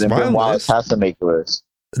Webber grace said that my Ben Wallace list. has to make the list.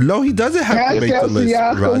 No, he doesn't have to make the list,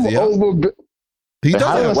 Raziel. Over. He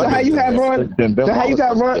doesn't So have how to you make have the list. Ron? Then Ben So how you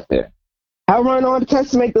got Wallace Ron? is there. How Ron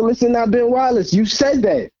Artest to make the list and not Ben Wallace? You said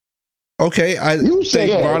that. Okay, I You think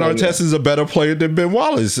said Ron that. Artest is a better player than Ben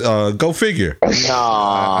Wallace. Go figure. No.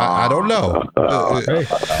 I don't know.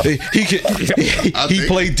 He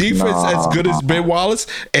played defense as good as Ben Wallace,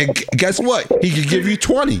 and guess what? He could give you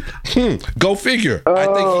 20. Go figure. I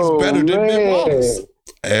think he's better than Ben Wallace.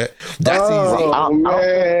 That's easy. Oh, I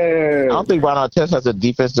man. don't think Ron Artest has a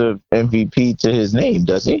defensive MVP to his name,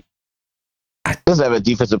 does he? Doesn't have a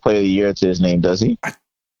defensive player of the year to his name, does he?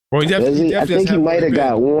 Well, I think he might have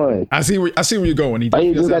got one. I see where you're going. He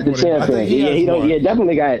He just got the definitely has champion. one. He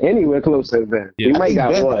definitely got anywhere close to that. He might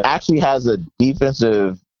got Ben one. actually has a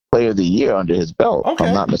defensive player of the year under his belt, if Okay.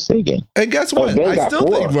 I'm not mistaken. And guess what? Ben I got still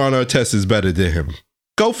think 4. Ron Artest is better than him.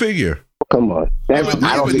 Go figure. Come on. But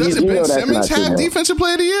doesn't Ben Simmons have defense? defensive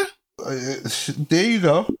player of the year? There you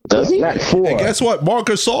go. Does he? Not 4. And guess what?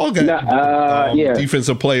 Marcus Gasol got yeah.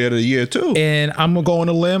 defensive player of the year too. And I'm gonna go on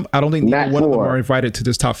a limb. I don't think Not neither one of them 4. are invited to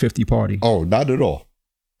this top 50 party. Oh, not at all.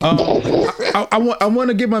 I want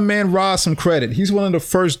to give my man Roz some credit. He's one of the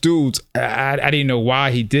first dudes. I didn't know why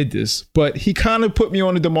he did this, but he kind of put me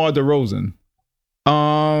on the DeMar DeRozan.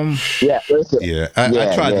 Yeah, listen. Yeah, I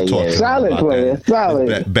tried to talk to him Solid about player. that.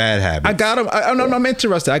 Solid. Bad habits. I got him. I'm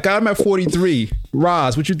interested. I got him at 43.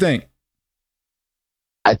 Roz, what you think?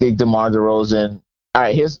 I think DeMar DeRozan. All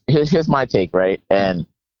right, here's my take, right? And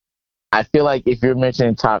I feel like if you're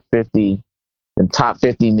mentioning top 50, then top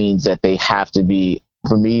 50 means that they have to be,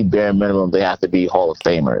 for me, bare minimum, they have to be Hall of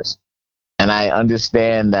Famers. And I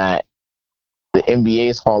understand that the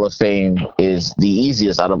NBA's Hall of Fame is the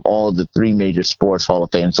easiest out of all the 3 major sports Hall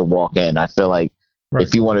of Fames to walk in. I feel like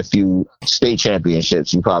if you won a few state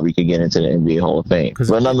championships, you probably could get into the NBA Hall of Fame.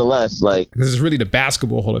 But nonetheless, like, This is really the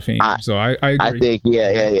basketball Hall of Fame. So I agree. I think,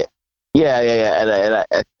 yeah.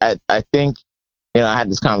 And I think, I had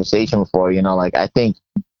this conversation before, like, I think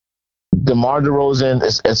DeMar DeRozan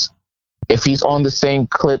is if he's on the same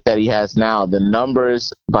clip that he has now, the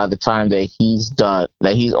numbers by the time that he's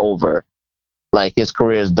over, like his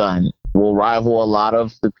career is done, will rival a lot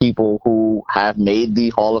of the people who have made the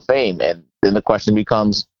Hall of Fame. And then the question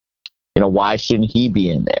becomes, why shouldn't he be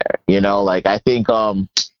in there? Like, I think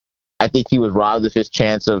he was robbed of his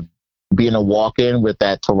chance of being a walk-in with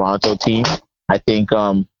that Toronto team. I think,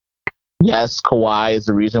 yes, Kawhi is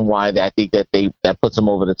the reason why I think that puts him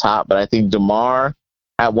over the top. But I think DeMar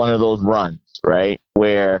had one of those runs, right,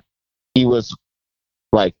 where he was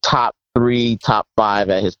like top 3, top 5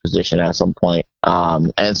 at his position at some point.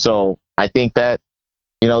 And so I think that,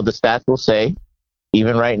 the stats will say,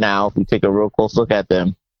 even right now, if we take a real close look at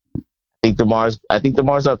them, I think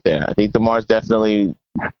DeMar's up there. I think DeMar's definitely,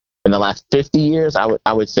 in the last 50 years,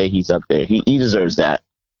 I would say he's up there. He deserves that.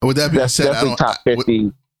 With that being That's said, definitely top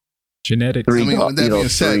 50. Genetics. I mean, with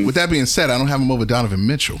that being three. said, I don't have him over Donovan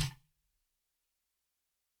Mitchell.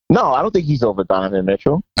 No, I don't think he's over Donovan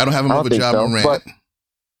Mitchell. I don't have him I over don't think Ja so, Morant.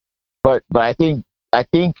 But I think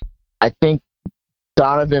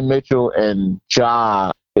Donovan Mitchell and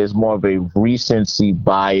Ja is more of a recency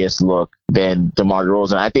bias look than DeMar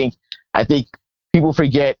DeRozan. I think people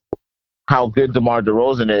forget how good DeMar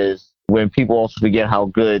DeRozan is when people also forget how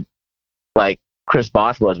good like Chris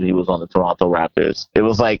Bosh was when he was on the Toronto Raptors. It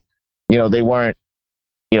was like, they weren't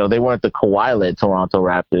the Kawhi-led Toronto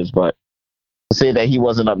Raptors, but to say that he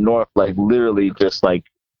wasn't up north, like literally just like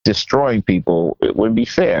destroying people, it wouldn't be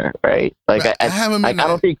fair, right? Like I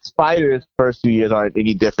don't think Spider's first 2 years are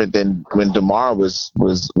any different than when DeMar was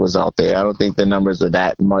out there. I don't think the numbers are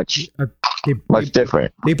that much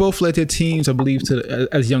different. They both led their teams, I believe,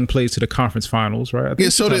 as young players to the conference finals, right? Yeah.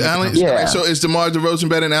 So did Allen. Yeah. So is DeMar DeRozan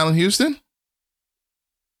better than Allen Houston?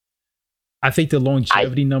 I think the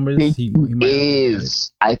longevity numbers.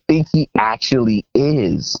 I think he actually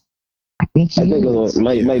is. I think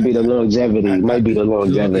it might be the longevity. Might be the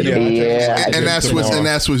longevity. Yeah, and that's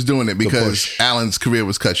what's doing it because Allen's career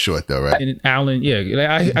was cut short, though, right? And Allen,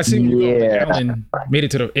 I see. Allen made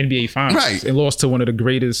it to the NBA Finals, right, and lost to one of the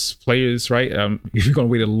greatest players, right? You're going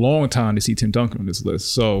to wait a long time to see Tim Duncan on this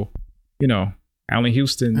list, so Allen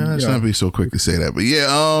Houston. Let's not be so quick to say that, but yeah.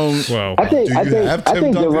 Well, I think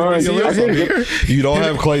you don't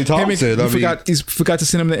have Klay Thompson. You forgot to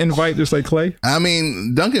send him the invite, just like Klay. I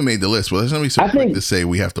mean, Duncan made the list, but let's not be so quick to say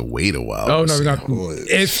we have to wait a while. Oh no, we're gonna have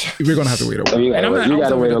to wait a while. And I'm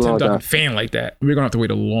not a Tim Duncan fan like that. We're gonna have to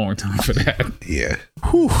wait a long time for that. Yeah.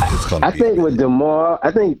 I think with DeMar,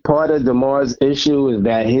 part of DeMar's issue is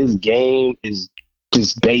that his game is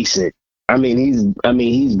just basic. I mean,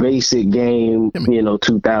 he's basic game.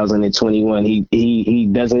 2021. He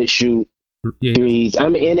doesn't shoot threes. I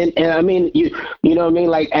mean, and you know what I mean.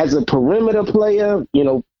 Like as a perimeter player,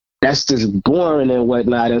 that's just boring and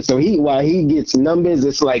whatnot. And so while he gets numbers,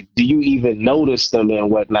 it's like, do you even notice them and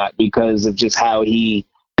whatnot because of just how he's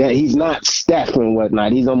not Steph and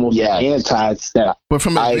whatnot. He's almost anti-Steph. But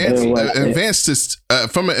from an advanced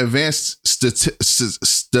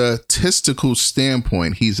statistical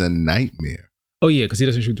standpoint, he's a nightmare. Oh yeah, because he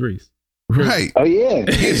doesn't shoot threes. Right. Oh yeah.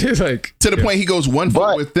 It's like to the point he goes 1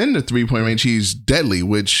 foot within the 3-point range. He's deadly.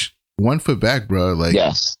 Which 1 foot back, bro. Like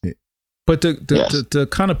yes. But to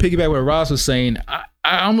kind of piggyback what Ross was saying, I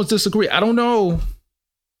almost disagree. I don't know.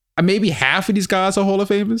 Maybe half of these guys are Hall of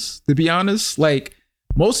Famers. To be honest, like.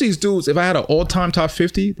 Most of these dudes, if I had an all-time top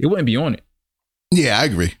 50, they wouldn't be on it. Yeah, I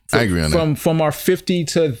agree. I agree on that. From our 50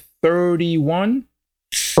 to 31.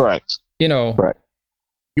 Correct. Right.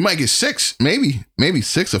 You might get 6, maybe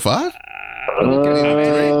 6 or 5. I'm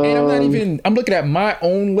looking at my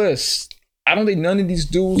own list. I don't think none of these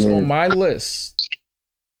dudes on my list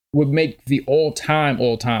would make the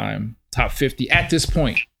all-time top 50 at this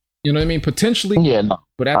point. You know what I mean? Potentially. Yeah, no.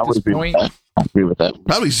 But at this point. I agree with that.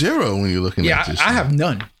 Probably 0 when you're looking at this. I have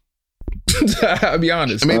none. I'll be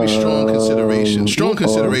honest. Maybe strong consideration. Strong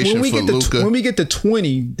consideration for Luka. When we get to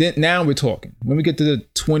 20, then now we're talking. When we get to the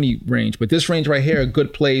 20 range. But this range right here, a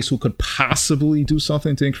good players who could possibly do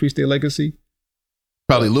something to increase their legacy.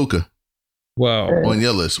 Probably Luka. Well, on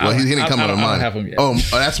your list. Well, he didn't come out of mine. I don't have him yet. Oh,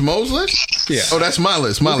 that's Mo's list? Yeah. Oh, that's my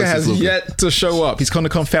list. My Luka list has is Luka. yet to show up. He's going to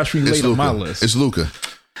come factually late on my list. It's Luka.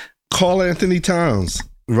 Karl Anthony Towns.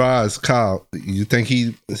 Roz, Kyle, you think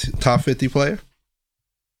he's top 50 player?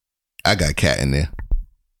 I got Cat in there.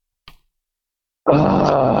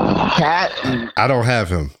 Cat? I don't have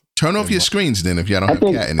him. Turn off your screens then if y'all don't have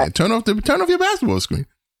Cat in there. Turn off your basketball screen.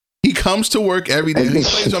 He comes to work every day. He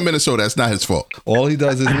plays on Minnesota. That's not his fault. All he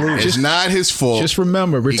does is lose. It's not his fault. Just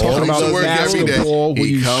remember, we're talking about basketball.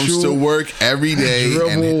 He comes to work every day.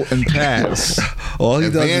 Dribble and pass. All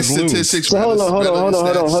he does is lose. Statistics. So hold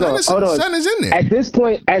on. Son is in there. At this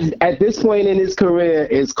point in his career,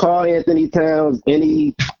 is Karl Anthony Towns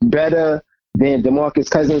any better than DeMarcus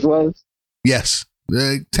Cousins was? Yes.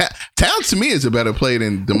 Towns to me is a better player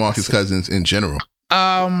than DeMarcus Cousins in general.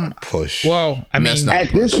 Push. Well, I mean,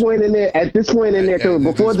 at this point in there, because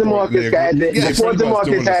before DeMarcus had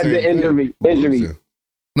the injury,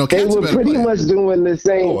 no, they were pretty much doing the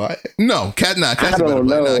same. No, Cat's a better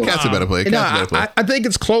player. Cat's a better player. I think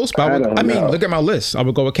it's close, but I mean, look at my list. I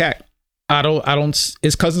would go with Cat. I don't.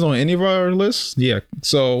 Is Cousins on any of our lists? Yeah,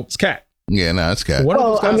 so it's Cat. Yeah, no, it's Cat.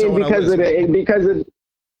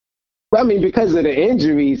 Because of the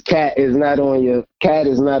injuries, Cat is not on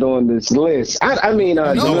this list.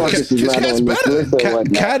 DeMarcus is not on this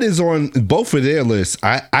list. Cat is on both of their lists.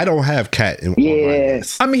 I don't have Cat on my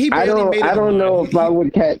list. I mean, he I don't know if I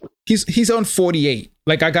would Cat. He's on 48.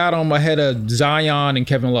 Like I got him ahead of Zion and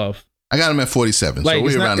Kevin Love. I got him at 47. Like, so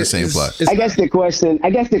it's we're not- around the same it's- plot. it's I guess the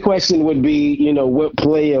question would be, what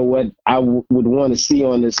player would would want to see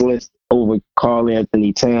on this list over Karl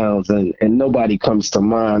Anthony Towns, and nobody comes to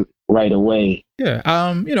mind right away, Yeah.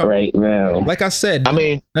 right now. Like I said, I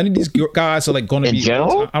mean, none of these guys are like going to In be.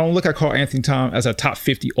 general? I don't look at Karl Anthony Towns as a top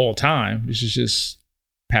 50 all time. This is just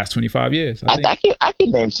past 25 years. I think. I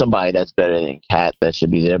can name somebody that's better than Cat that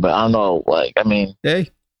should be there, but I don't know. Like, I mean, Hey,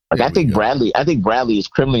 I think Bradley is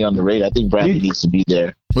criminally underrated. I think Bradley needs to be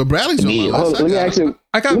there. But Bradley's on my Me. list. Let me ask you.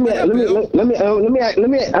 I got. Let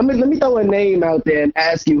me throw a name out there and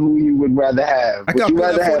ask you who you would rather have. I Would got you Bill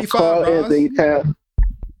rather at have 45, Karl Ross. Anthony Towns?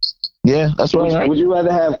 Yeah, that's right. Would you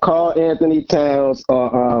rather have Karl Anthony Towns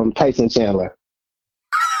or Tyson Chandler?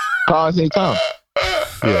 Karl Anthony Towns.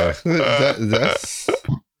 Yeah, that's.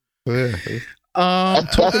 Yeah.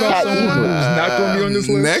 Talk about someone who's not going to be on this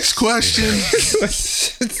list. Next question.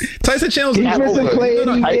 Tyson Chandler's Defensive player of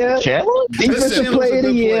the year. Chandler? Defensive player of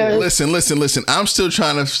the year. Listen. I'm still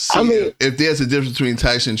trying to see if there's a difference between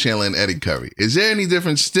Tyson Chandler and Eddie Curry. Is there any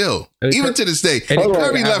difference still? Eddie Even Cur- to this day, Eddie Curry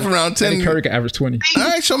Curry left around 10. Eddie Curry can average 20. All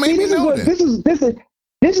right, so See, maybe no then.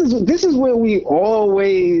 this is where we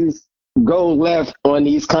always go left on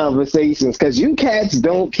these conversations, because you cats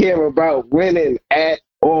don't care about winning at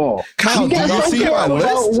all. Kyle, You do guys you don't see care my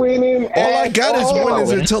about list? winning All I at got is all.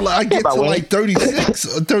 winners until I get to like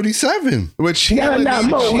 36 or 37. But Chandler Nah,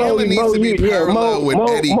 Mo, needs to be yeah, parallel Mo, with Mo,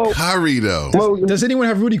 Eddie Mo. Curry, though. Well, Does anyone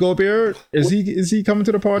have Rudy Gobert? Is he coming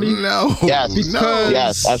to the party? No. Yes. No.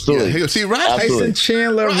 Yes, absolutely. Yeah, see, right? Absolutely. Tyson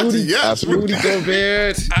Chandler, Right, Rudy, yes. Rudy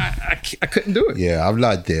Gobert. I couldn't do it. Yeah, I'm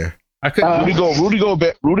not there. I couldn't. Rudy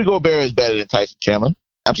Gobert is better than Tyson Chandler.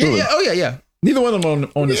 Absolutely. Yeah. Oh yeah. Neither one of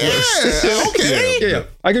them on this list. Yeah, okay. Yeah.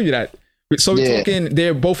 I give you that. So we're Yeah. talking.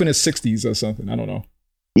 They're both in the 60s or something. I don't know.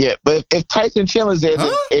 Yeah, but if Tyson Chandler's there,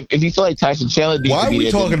 Huh? if you feel like Tyson Chandler needs Why to are be we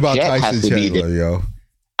there, talking then about Jet has Tyson to be Chandler, there. yo?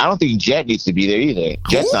 I don't think Jet needs to be there either.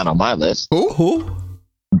 Jet's not on my list. Who?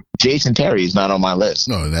 Jason Terry is not on my list.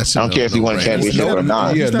 No, that's I don't care if he won a right. championship or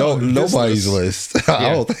not. Yeah, He's not on this nobody's list. list.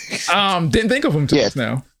 I don't think. Didn't think of him too Yeah. much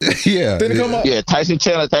now. Yeah, Didn't come up. Yeah, Tyson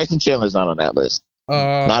Chandler's not on that list.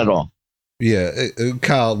 Not at all. yeah.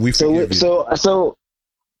 Kyle, we so forgive you.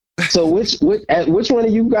 which one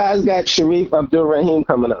of you guys got Sharif Abdul-Rahim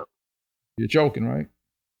coming up? You're joking, right?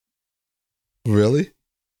 Really?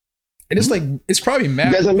 And it's like it's probably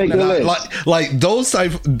mad. Doesn't make the list. Like those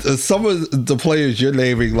type, some of the players you're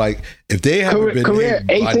naming, like if they haven't been Career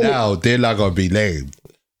named by 18 now, they're not gonna be named.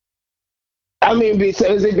 I mean, so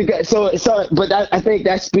is it because but I think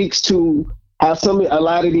that speaks to how a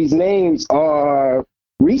lot of these names are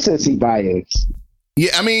recency bias.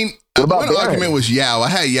 Yeah, I mean, What about one Barron? argument was Yao. I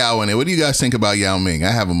had Yao in there. What do you guys think about Yao Ming?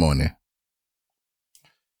 I have him on there.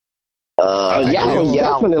 Yao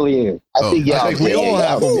definitely is. I think I think we all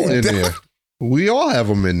have them in damn. there. We all have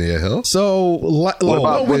them in there, huh? So,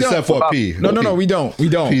 about- we Except don't. for P. No, we don't. We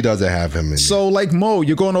don't. P doesn't have him in there. So, like Mo,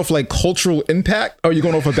 you're going off like cultural impact, or you're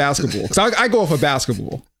going off of basketball? So I go off of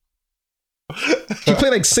basketball. He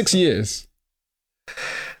played like 6 years.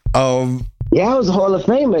 Yao's a Hall of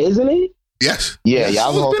Famer, isn't he? Yes. Yeah, y'all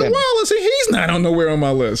It's whole been a thing. while. Let's see, he's not on nowhere on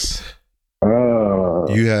my list.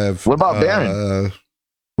 you have. What about Barron?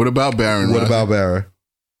 What about Barron? What Roz? about Barron?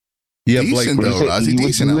 Yeah, Blake Decent Griffin. though, Rozzy.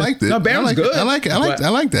 Decent. I liked it. No, Barron's good, I like it. I like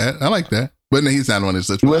that. I like that. But no, he's not on this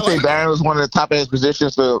list. You I would say like Barron was one of the top of his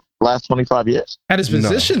positions for the last 25 years? At his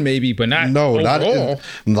position, maybe, but not No, overall.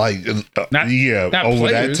 not Not over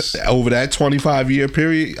players. that 25-year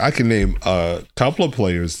period. I can name a couple of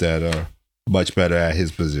players that are much better at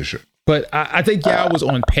his position. But I think Yao was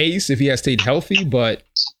on pace if he had stayed healthy, but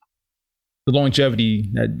the longevity,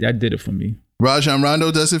 that did it for me. Rajon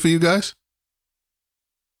Rondo does it for you guys?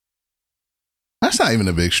 That's not even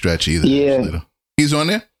a big stretch either. Yeah. actually. He's on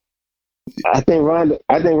there? I think Rondo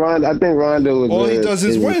is. All he does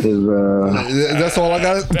is win. That's all I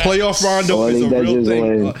got. Playoff Rondo All is he a does real is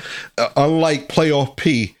thing. win. Unlike playoff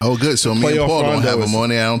P, Oh, good. So me and Playoff Paul don't Rondo have him is- on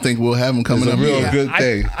there. I don't think we'll have him coming is a up real here. good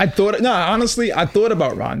thing. I thought, honestly, I thought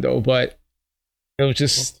about Rondo, but it was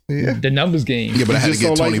just Yeah. the numbers game. Yeah, but I had to just get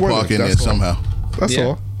don't Tony like Park in winning, there that's all. somehow. That's Yeah.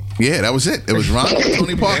 all. Yeah, that was it. It was Rondo,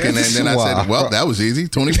 Tony Parker, and then I said, "Well, that was easy."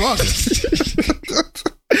 Tony Parker.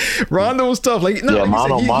 Rondo was tough. Like, no, Yeah, like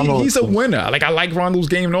you said, Mono he's a winner. Like, I like Rondo's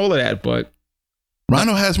game and all of that, but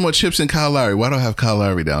Rondo has more chips than Kyle Lowry. Why do I have Kyle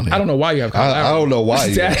Lowry down here? I don't know why you have Kyle I Lowry. don't know why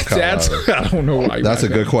you have Kyle that's Lowry. I don't know why. You That's a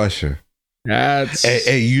have good Kyle. question. That's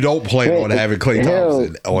Hey, you don't plan on having Klay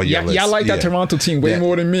Thompson on your list. y'all like that Yeah. Toronto team way Yeah.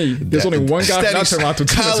 more than me. There's only one guy from that Toronto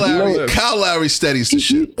team. that's on my list. Kyle Lowry steadies the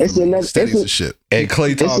shit. It's another. Steadies the shit. And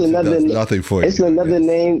Klay Thompson another- does nothing for you. It's another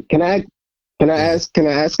name. Can I Can I ask? Can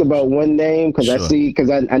I ask about one name? Because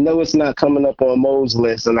Sure. I know it's not coming up on Mo's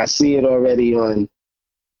list, and I see it already on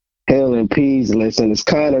Hill and P's list, and it's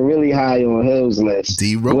kind of really high on Hill's list.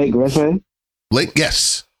 D-Rose. Blake Griffin. Blake,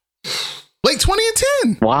 yes. Blake 20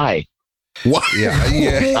 and 10. Why? What? Yeah.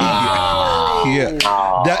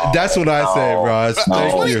 That's what I said, Ross.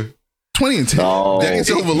 Thank you. 20 and 10. That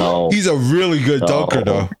gets overlooked. No. He's a really good dunker,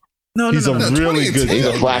 though. He's a really good He's He's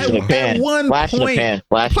a dunker. flash in the pan. At one Flash in the point- pan.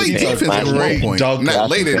 Flash in Play the pan. defense Flash at in the one pan. point. Dunker. Not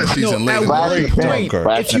later in the season. at Later. one Great point, dunker.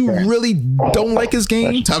 Flash if in you the pan. really don't like his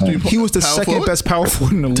game, Top three he was the power second forward? best power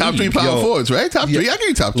forward in the league. Top 3 power Yo. forwards, right? Top 3. I give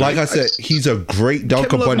you top 3. Like I said, he's a great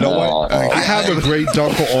dunker, Kevin but know Love. what? I have a great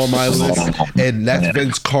dunker on my list, and that's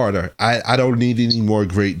Vince Carter. I don't need any more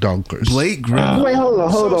great dunkers. Blake Griffin. Wait, hold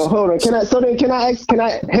on. Can I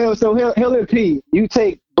Hill and P, you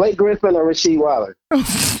take Blake Griffin or Rasheed Wallace?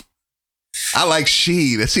 I like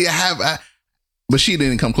Sheed. See, but she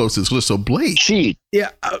didn't come close to this list. So Blake. Cheat. Yeah,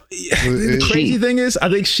 the crazy thing is, I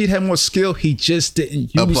think she'd have more skill. He just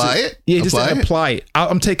didn't use Apply it? Yeah, he just Apply didn't it? apply it.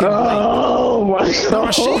 I'm taking Blake. Oh my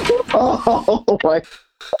Rasheed. Oh my.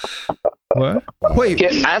 What? Wait,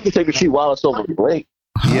 I have to take Rasheed Wallace over Blake.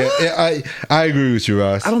 Yeah, I agree with you,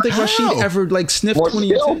 Ross. I don't think How? Rasheed ever like sniffed More 20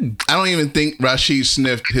 skill? and 10. I don't even think Rashid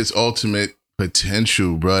sniffed his ultimate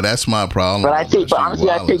potential, bro. That's my problem. But with Rasheed honestly,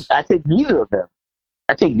 Wallace. I take neither of them.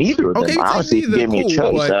 I take neither of Okay, them. you take Honestly, if you neither, give me a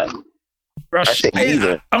cool, choice. but- Rasheed, take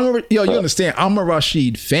neither. you understand? I'm a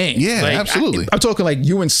Rasheed fan. Yeah, Like, absolutely. I'm talking like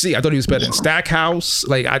UNC. I thought he was better than Stackhouse.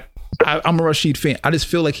 Like I'm a Rasheed fan. I just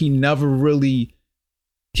feel like he never really.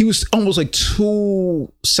 He was almost like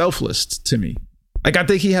too selfless to me. Like I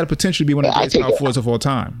think he had a potential to be one of the I greatest take power it. forwards of all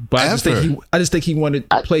time. But I just Ever. think he wanted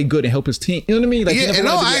to play good and help his team. You know what I mean? Like he Yeah, never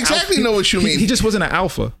no, wanted to be I an exactly alpha. know what you He- mean. He just wasn't an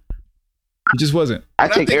alpha. He just wasn't. I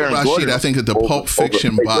When I take think of Aaron Rashid, Gordon. I think of the Pulp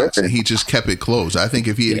Fiction Blake box, Griffin. and he just kept it closed. I think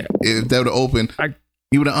if Yeah. if that would have opened,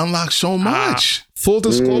 he would have unlocked so much. Full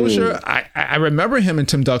disclosure, I remember him and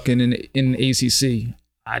Tim Duncan in ACC.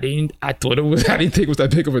 I didn't think it was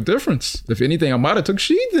that big of a difference. If anything, I might have took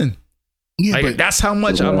Sheed then. Yeah, Like but that's how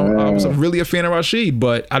much I was really a fan of Rasheed.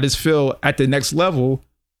 But I just feel at the next level,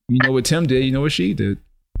 you know what Tim did, you know what Sheed did.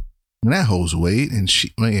 that holds weight, and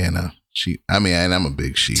and I'm a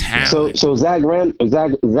big Sheed fan. So Zach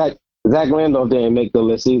Randolph didn't make the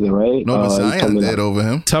list either, right? No, but he's Zion coming did up. over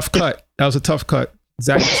him. Tough cut. That was a tough cut.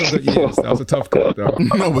 Zach had some good years. That was a tough cut though.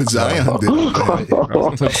 No, but Zion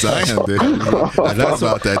did. Zion did. I thought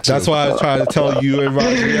about that too. That's why I was trying to tell you and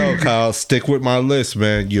Raphael, Kyle, stick with my list,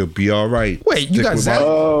 man. You'll be all right. Wait, you Stick got with Zach?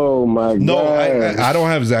 Oh my No, god! I don't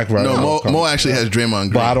have Zach right No, now. Mo actually has Draymond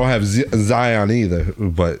Green. But I don't have Zion either.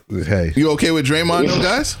 But hey, You okay with Draymond, though,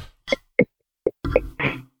 guys?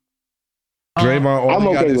 Draymond I'm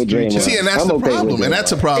only got okay his with 3 Draymond. chips. See, and that's I'm the okay with problem. And Draymond.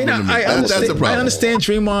 that's a problem And to me. I That's the understand, problem. I understand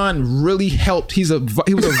Draymond really helped. He was a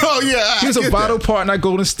Oh, yeah. he was a I get vital that. part in that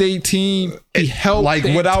Golden State team. He helped. Like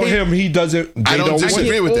the without intan- him, he doesn't. They I don't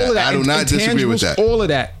disagree with all that. of I do not disagree with intangibles, that. All of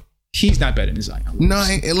that. He's not better than Zion. No,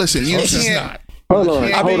 listen, you He's can't. not. Hold on,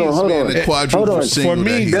 can't hold be on, hold man on. the quadruple Hold on. single For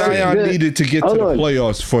that me, he Zion did. needed to get to Hold the on.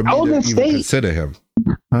 playoffs for me Golden to even State- consider him.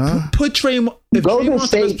 Put Draymond. If Golden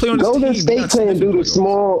Draymond's the best State, player on his Golden team, State not couldn't do the significant.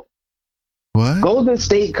 small. What? Golden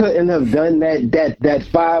State couldn't have done that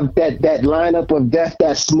lineup of death,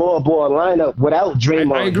 that small ball lineup without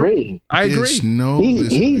Draymond I agree. Green. I agree. There's no He's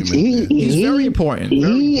He's very important.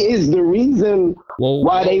 He is the reason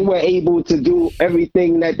why they were able to do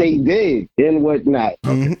everything that they did and whatnot.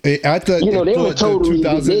 At the, You know, they were the totally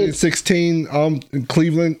 2016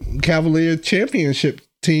 Cleveland Cavalier championship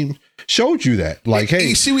team showed you that. Like, hey,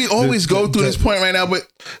 you see, we always go through this point right now, but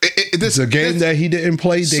this the game that he didn't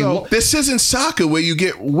play, they So- this isn't soccer where you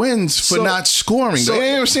get wins for So- not scoring. so- You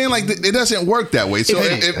know what I'm saying? Like, it doesn't work that way. So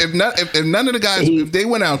if none of the guys, if they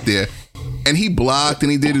went out there and he blocked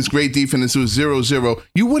and he did his great defense, it was 0-0,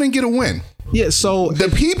 you wouldn't get a win. Yeah. So The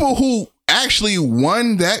people who actually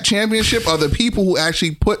won that championship are the people who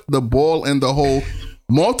actually put the ball in the hole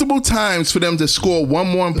multiple times for them to score one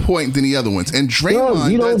more point than the other ones. And Draymond No,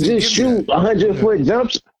 you don't doesn't just give you shoot that. 100-foot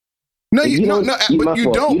jumps. No, My but you fault. don't.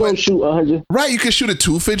 You don't but- shoot 100. Right, you can shoot a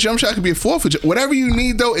 2-foot jump shot. It could be a 4-foot jump. Whatever you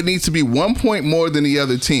need, though, it needs to be 1 point more than the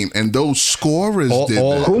other team. And those scorers did that.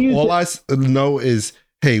 All I know is,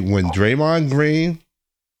 hey, when Draymond Green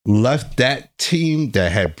left that team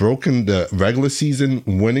that had broken the regular season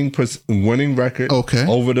winning record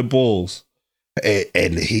over the Bulls,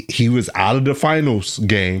 and he was out of the finals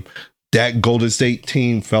game, that Golden State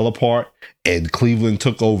team fell apart, and Cleveland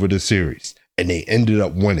took over the series, and they ended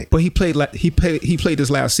up winning. but he played this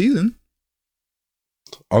last season.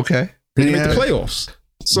 Okay, They made the playoffs.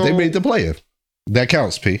 So they made the play-in. That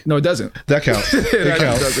counts, P. No, it doesn't. That counts. It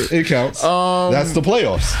counts. doesn't. It counts. That's the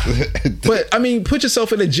playoffs. But I mean, put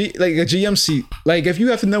yourself in a GM seat. Like, if you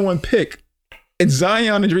have the number one pick and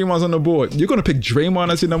Zion and Draymond's on the board, you're gonna pick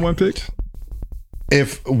Draymond as your number one pick?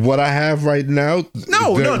 If what I have right now,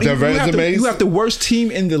 No, the resumes, you have the worst team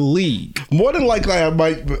in the league. more than likely I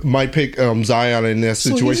might pick Zion in that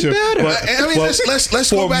situation. better. I mean, let's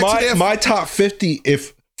go back to their my top 50.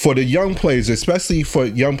 If for the young players, especially for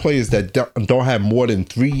young players that don't have more than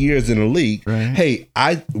 3 years in the league, hey,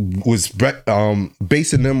 I was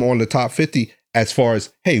basing them on the top 50 as far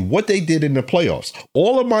as, hey, what they did in the playoffs.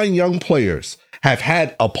 All of my young players have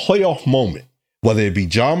had a playoff moment, whether it be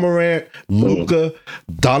John Morant, Luka,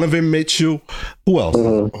 Donovan Mitchell, who else?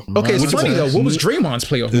 Okay, it's funny though. What was Draymond's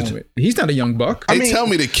playoff moment? He's not a young buck. They tell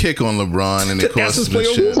me to kick on LeBron and it costs him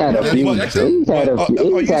shit. He's had a few players. He's had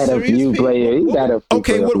a few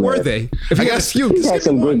Okay, what were they? If he had a few, He's had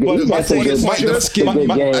some good games. I guess Like I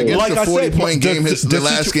the 40 said, point game, the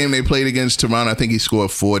last game they played against Toronto, I think he scored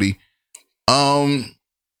 40. None.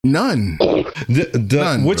 None,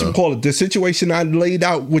 What bro. you call it? The situation I laid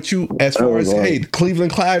out with you as far as, hey, the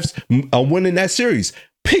Cleveland Cavs are winning that series.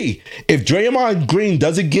 P, if Draymond Green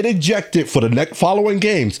doesn't get ejected for the next following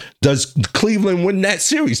games, does Cleveland win that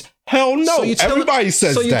series? Hell no. Everybody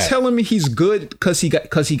says that. So you're telling me he's good because he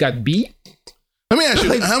got beat? Let me ask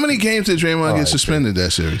you, how many games did Draymond get suspended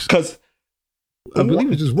that series? Because I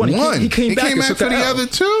believe it's just one. He came back for the other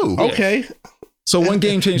two. okay. So one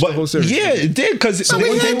game changed the whole series. Yeah, it did because So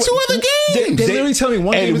we had two other games. They literally tell me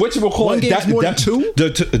one game. One game's more than two.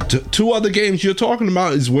 The two other games you're talking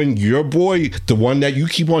about is when your boy, the one that you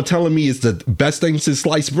keep on telling me is the best thing since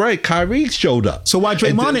sliced bread, Kyrie showed up. So why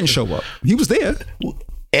Draymond didn't show up? He was there.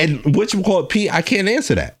 And what you call it, P? I can't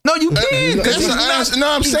answer that. No, you can't.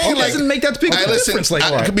 I'm saying, It like, doesn't make that big of a difference.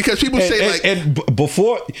 Like, because people say,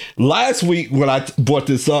 Before last week when I brought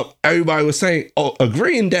this up, everybody was saying,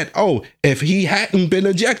 agreeing that, if he hadn't been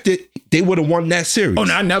ejected, they would have won that series. oh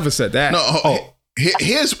no, I never said that.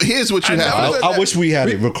 here's what you have. I wish we had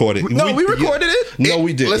it recorded. No, we recorded it. No,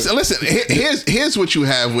 we didn't. Listen. Here's what you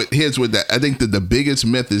have with that. I think that the biggest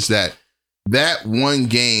myth is that one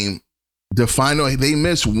game. The final, they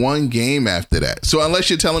missed one game after that. So unless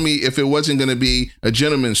you're telling me if it wasn't going to be a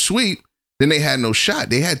gentleman's sweep, then they had no shot.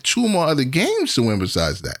 They had two more other games to win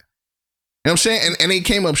besides that. You know what I'm saying? And they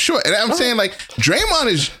came up short. And I'm saying, like, Draymond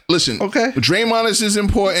is, listen, okay. Draymond is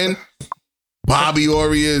important. Bobby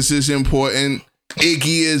Orr is important.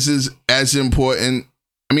 Iggy is as important.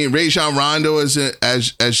 I mean, Rajon Rondo is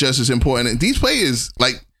as just as important. And these players,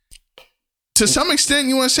 like, to some extent,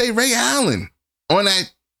 you want to say Ray Allen on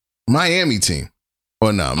that Miami team,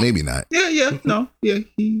 or no, maybe not.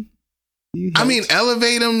 He I mean,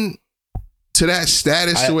 elevate him to that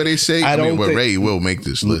status to where they say. I mean, Ray will make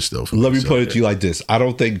this list though. Let me put it to you like this: I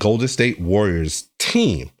don't think Golden State Warriors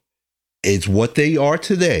team is what they are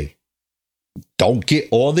today. Don't get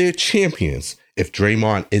all their champions if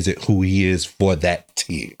Draymond isn't who he is for that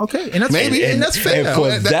team. Okay, and that's and that's fair. And for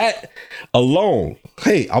that alone,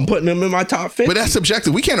 hey, I'm putting him in my top 50. But that's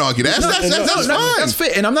subjective. We can't argue that. That's fine. That's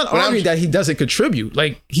fair. And I'm not arguing that he doesn't contribute.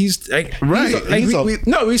 Like he's like right.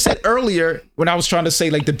 We said earlier when I was trying to say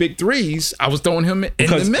like the big threes, I was throwing him in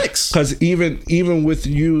the mix. Because even with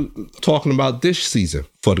you talking about this season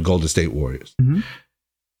for the Golden State Warriors,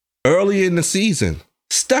 early in the season,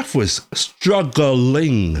 Steph was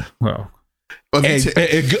struggling. Well. And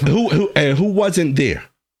who wasn't there?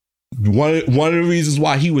 One of the reasons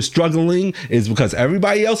why he was struggling is because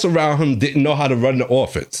everybody else around him didn't know how to run the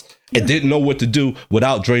offense and didn't know what to do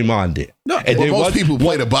without Draymond there. No, and most people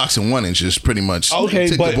play the box in 1 inch just pretty much.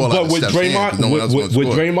 Okay, but with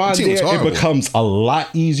Draymond there, it becomes a lot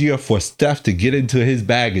easier for Steph to get into his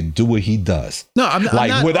bag and do what he does. No, I'm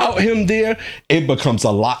not, without him there, it becomes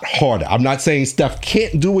a lot harder. I'm not saying Steph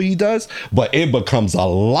can't do what he does, but it becomes a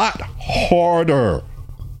lot harder.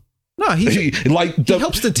 No, he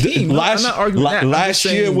helps the team. I'm not arguing that. Last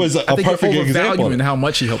year was a perfect example. And how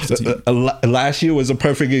much he helps the team. Last year was a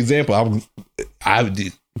perfect example. I'm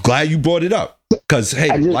glad you brought it up because,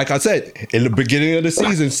 hey, like I said, in the beginning of the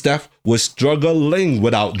season, Steph was struggling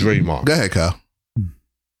without Draymond. Go ahead, Kyle.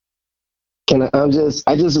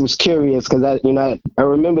 I just was curious because I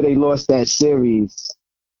remember they lost that series.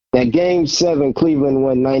 That game 7, Cleveland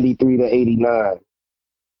won 93-89.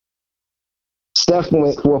 Steph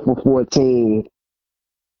went 4 for 14,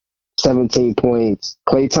 17 points.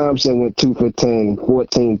 Klay Thompson went 2 for 10,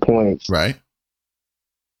 14 points. Right.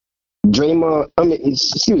 Draymond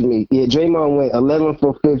went 11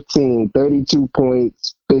 for 15, 32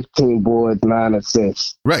 points, 15 boards, 9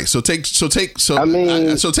 assists. Right. So take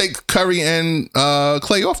Curry and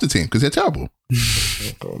Clay off the team because they're terrible.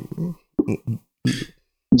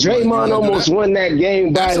 Draymond almost won that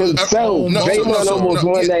game by himself. Draymond almost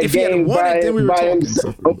won that game by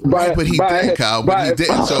himself. Right, but he did, Kyle. But he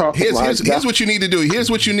did. So here's what you need to do. Here's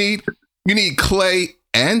what you need. You need Clay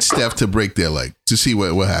and Steph to break their leg to see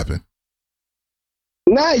what happened.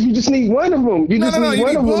 Nah, you just need one of them. You need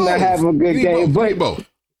one of them to have a good game. But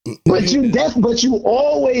you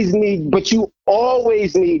always need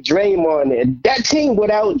Draymond. And that team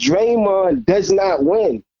without Draymond does not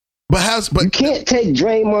win. But you can't take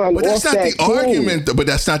Draymond off that team. Argument. But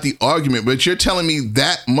that's not the argument. But you're telling me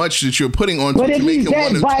that much that you're putting on to make him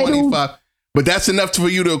one of 25. But that's enough for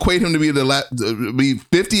you to equate him to be be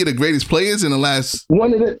 50 of the greatest players in the last.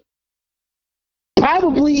 One of the.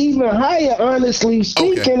 Probably even higher, honestly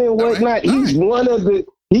speaking, and whatnot. He's one of the.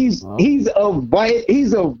 He's as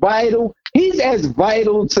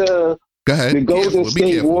vital to the Golden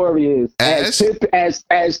State Warriors as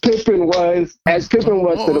Pippen was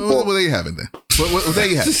to the Bulls. Well, there you have it then. Well, there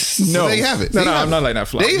you have it. No, there you have it. No, I'm not letting that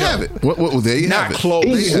fly. There you have it. Well, there you have it. Close.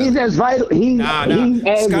 He's as vital. He's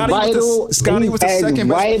as vital. Scotty was the second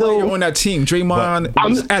best player on that team. Draymond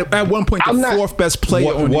was at one point the fourth best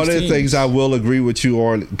player on one these of the things I will agree with you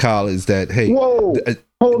on, Kyle, is that whoa,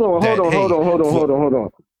 hold on.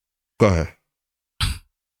 Go ahead.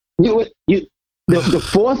 The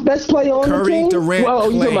fourth best player on the team. Durant,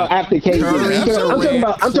 well, you talking about after KD?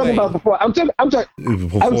 I'm talking about before. I'm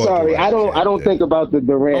sorry. I don't think about the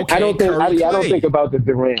Durant. Okay, I don't think about the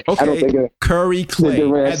Durant. Okay. I don't think of Curry, Clay. the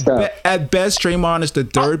Durant stuff. At best, Draymond is the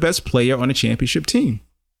third best player on the championship team.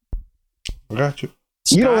 I got you.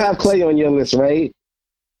 You don't have Clay on your list, right?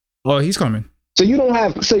 Oh, he's coming. So you don't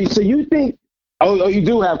have. So you think? Oh, you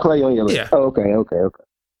do have Clay on your list. Yeah. Oh, okay.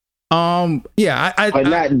 Yeah, but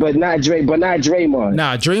not Draymond.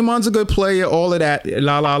 Nah, Draymond's a good player. All of that,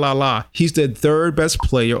 la. He's the third best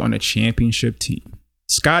player on the championship team.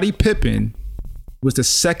 Scottie Pippen was the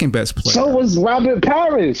second best player. So was Robert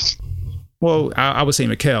Parrish. Well, I would say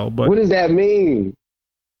Mikal, but what does that mean?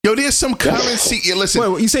 Yo, there's some currency. Yeah,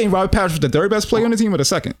 listen. Wait, you saying Robert Parrish was the third best player on the team or the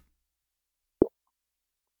second?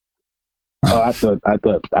 Oh, I thought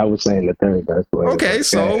I was saying the third best player. Okay,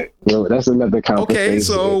 so well, that's another conversation. Okay,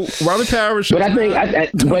 so Robert Parrish. But I think, like,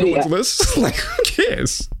 who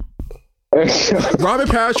cares? Robert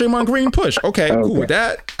Parrish, Draymond Green, push. Okay, cool with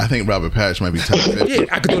that. I think Robert Parrish might be top 50. Yeah,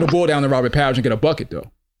 I could throw the ball down to Robert Parrish and get a bucket though.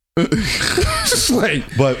 Just like,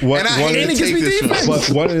 but one of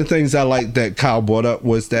the things I like that Kyle brought up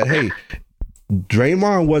was that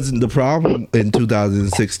Draymond wasn't the problem in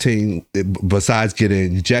 2016 besides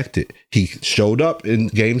getting ejected. He showed up in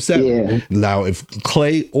game 7. Yeah. Now, if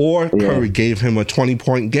Clay or Curry gave him a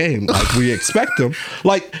 20-point game like we expect him,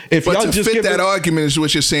 like if but y'all to just fit that argument is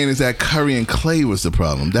what you're saying is that Curry and Clay was the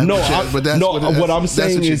problem. What I'm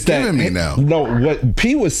saying is that what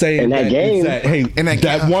P was saying in that game is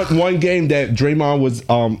that one game that Draymond was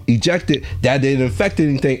ejected, that didn't affect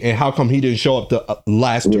anything, and how come he didn't show up the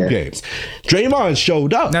last 2 games? Draymond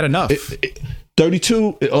showed up. Not enough.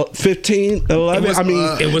 32, 15, 11.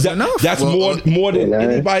 It was enough. That's more than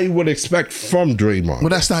anybody would expect from Draymond. Well,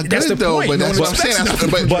 that's not good though. Point. But that's what I'm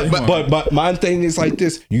saying. But my thing is like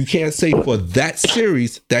this: you can't say for that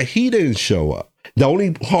series that he didn't show up. The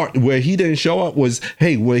only part where he didn't show up was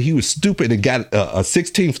where he was stupid and got a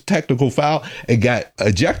 16th technical foul and got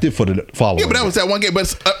ejected for the following. Yeah, but that was that one game.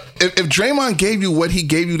 But if Draymond gave you what he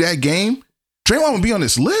gave you that game, Draymond would be on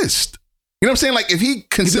this list. You know what I'm saying? Like if he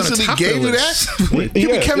consistently gave you that, he'd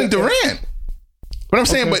be Kevin Durant. But I'm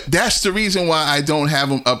saying, but that's the reason why I don't have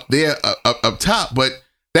him up there, up top. But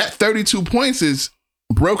that 32 points is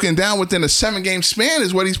broken down within a 7-game span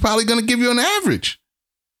is what he's probably going to give you on average.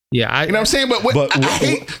 Yeah, you know what I'm saying? But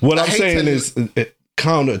what I'm saying is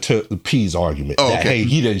counter to P's argument that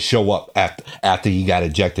he didn't show up after he got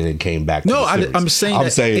ejected and came back. No, I'm saying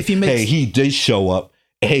if he makes, he did show up.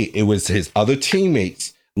 It was his other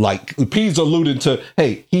teammates. Like P's alluded to,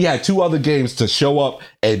 he had 2 other games to show up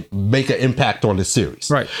and make an impact on the series.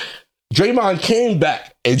 Right. Draymond came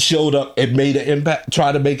back and showed up and made an impact,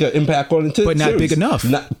 tried to make an impact on the series. But not big enough.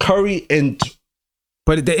 Curry and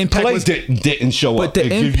but the impact Clay didn't show up. But the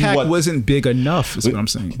impact wasn't big enough, is what I'm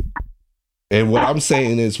saying. And what I'm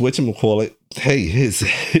saying is, whatchamacallit,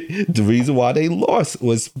 the reason why they lost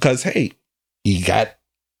was because, he got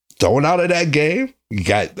thrown out of that game. He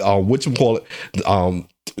got,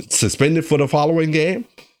 suspended for the following game.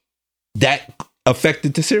 That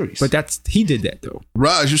affected the series. But he did that though.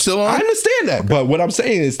 Raj, you still I on? understand that, but what I'm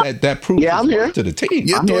saying is that proves Yeah, I'm his here. worth to the team.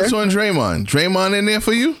 Your I'm thoughts here. on Draymond? Draymond in there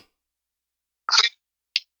for you?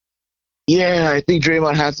 Yeah, I think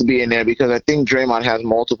Draymond has to be in there because I think Draymond has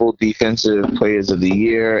multiple defensive players of the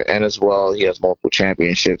year, and as well, he has multiple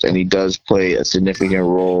championships, and he does play a significant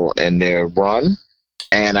role in their run.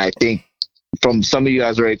 And I think from some of you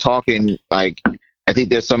guys already talking, like, I think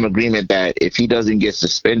there's some agreement that if he doesn't get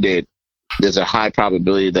suspended, there's a high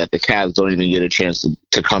probability that the Cavs don't even get a chance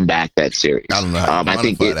to come back that series. I don't know how to I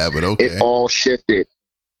think quantify that, but okay. it all shifted.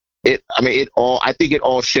 I think it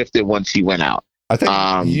all shifted once he went out. I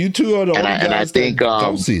think you two are the only and I guys think, that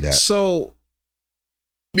don't see that. So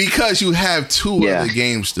Because you have two Yeah. other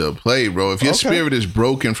games to play, bro. If your Okay. spirit is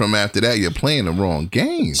broken from after that, you're playing the wrong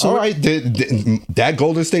game. All right, that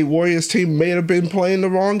Golden State Warriors team may have been playing the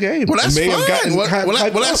wrong game. Well, that's It may have fine. gotten Well,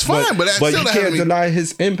 hyped that's up, fine, but that but still you doesn't can't mean- deny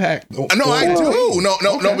his impact. No, I do. No,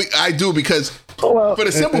 I do because Well, for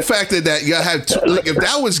the simple fact that you have two, like if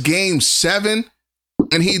that was game 7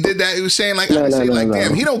 and he did that, he was saying like, No, I would say no, like, no.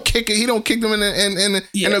 damn, he don't kick them in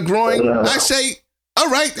the groin. No. I say, all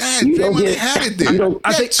right, You don't Draymond get- had it there. you don't-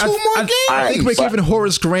 I think two more games. I think we're but- giving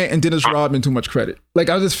Horace Grant and Dennis Rodman too much credit. Like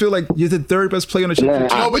I just feel like you're the third best player on the championship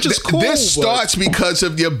Nah. team, No, but which is cool. this but- starts because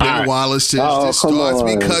of your Ben All right. Wallace's. Oh, this come starts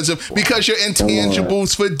on. because your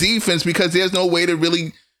intangibles for defense. Because there's no way to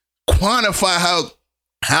really quantify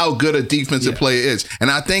how good a defensive player is, and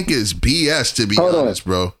I think it's BS to be Hold on. honest,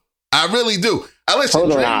 bro. I really do. I listen.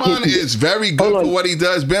 Hold on. Draymond is very good Hold on. for what he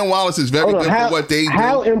does. Ben Wallace is very Hold on. good How- for what they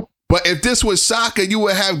how do. im- But if this was soccer, you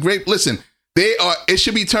would have great. Listen, they are. It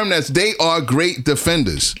should be termed as they are great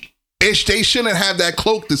defenders. They shouldn't have that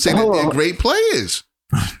cloak to say that Hold they're on. great players.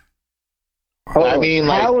 Hold I on. mean,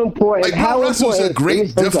 like- how important? Like how Bill Russell's a important? great let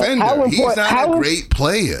me stop. defender. How He's important? not how, a great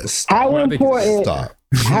player. How I think it's- important? Stop.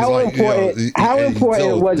 How It's like, you know, important? How it's important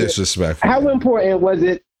so was it? disrespectful. How important was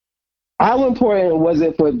it? How important was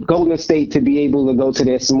it for Golden State to be able to go to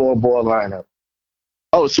their small ball lineup?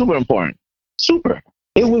 Oh, super important. Super.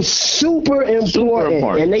 It was super important,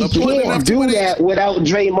 important. and they Important enough can't to do win it. that without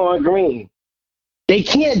Draymond Green. They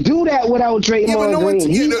can't do that without Draymond Yeah, but no one, Green.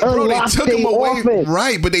 He bro, they unlocked took their him away, offense.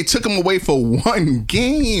 right? But they took him away for one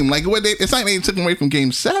game. Like what? It's like they took him away from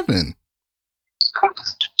game 7.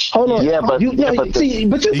 Hold on, Yeah, but- you yeah, but the- see,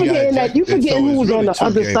 but you He got forgetting that you ejected, forgetting so who was it's on really the two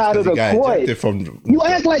other games side of 'cause the he got court. ejected from You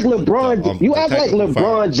act like LeBron. You act like technical foul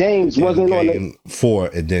LeBron James in wasn't on the. game 4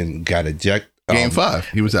 and then got ejected. Game 5,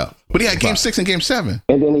 he was out. But he had game 6 and game 7.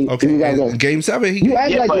 And then he Okay, got and game 7. You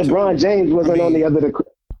act Yeah, like but- LeBron James wasn't on the other. Okay.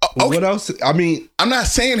 What else? I mean, I'm not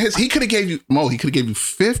saying he could have gave you Mo. He could have gave you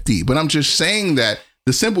 50. But I'm just saying that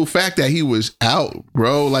the simple fact that he was out,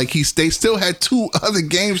 bro. Like they still had 2 other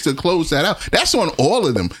games to close that out. That's on all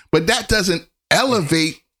of them. But that doesn't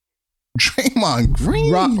elevate Draymond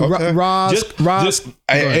Green. Roz,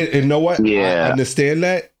 and you know what? Yeah. I understand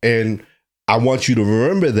that, and I want you to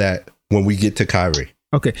remember that when we get to Kyrie.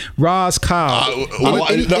 okay, Roz, Kyle. I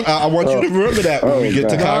want you to remember that when we get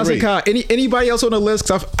to Roz Kyrie. and Kyle. Anybody else on the list?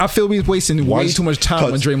 Because I feel we're wasting way too much time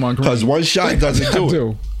on Draymond Green. Because one shot doesn't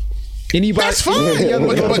do it. Anybody? That's fine. Any other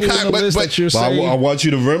But- people but- on the list but- that you're But saying? I want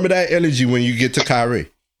you to remember that energy when you get to Kyrie.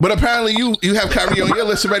 But apparently you have Kyrie on your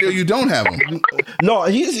list already, or you don't have him. No,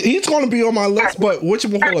 he's going to be on my list, but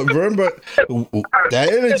remember that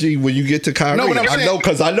energy when you get to Kyrie. No, but I'm I saying- know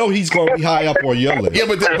because I know he's going to be high up on your list. Yeah,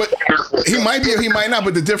 but he might be or he might not.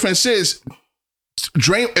 But the difference is,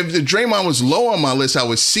 if the Draymond was low on my list, I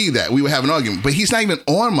would see that. We would have an argument. But he's not even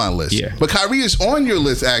on my list. Yeah. But Kyrie is on your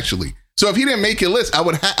list, actually. So if he didn't make your list, I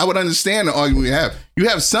would understand the argument we have. You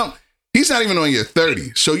have some. He's not even on your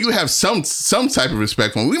 30. So you have some type of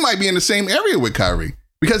respect for him. We might be in the same area with Kyrie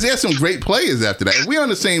because there's some great players after that. If we're on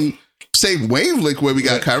the same wavelength where we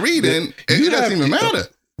got Kyrie, then it doesn't even matter.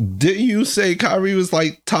 Didn't you say Kyrie was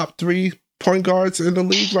like top 3 point guards in the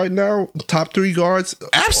league right now? Top 3 guards?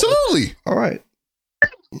 Absolutely. All right.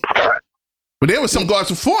 But there was some guards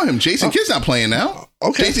before him. Jason Kidd's not playing now.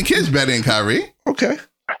 Okay. Jason Kidd's better than Kyrie. Okay.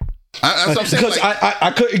 That's what I'm saying. Because Like,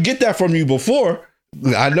 I couldn't get that from you before.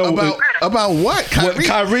 I know about what?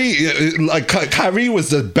 Kyrie was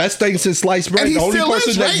the best thing since sliced bread. And he The only still person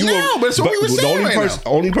is that right you now, but it's what we were saying right now.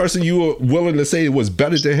 only person you were willing to say was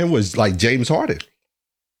better than him was like James Harden.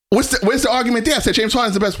 where's the argument there? I said James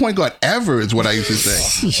Harden's the best point guard ever is what I used to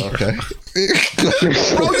say. Okay.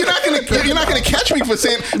 Bro, you're not gonna catch me for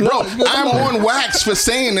saying, bro, I'm on wax for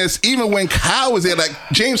saying this even when Kyle was there. Like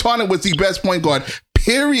James Harden was the best point guard.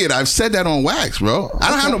 Period. I've said that on wax, bro. I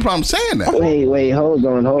don't have no problem saying that. Wait, hold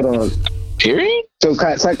on. Period? So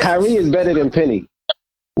Kyrie is better than Penny.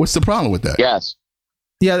 What's the problem with that? Yes.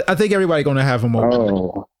 Yeah, I think everybody gonna have him over.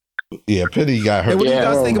 Oh, Yeah, Penny got hurt. And what do you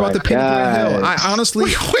guys Oh think about my the Penny Grant Hill? God. I honestly,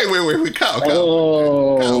 Wait, Kyle.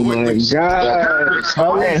 Oh wait, my wait. God!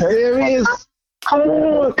 Are we serious? Come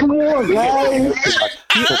on, guys!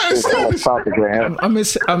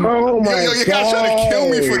 Oh my Yo, you guys trying to kill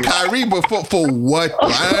me for Kyrie, but for what?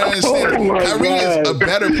 I don't understand. Oh my Kyrie is a God.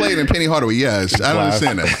 better player than Penny Hardaway. Yes, I don't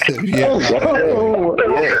understand that. Yeah.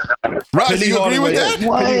 Rozzy, you agree with that?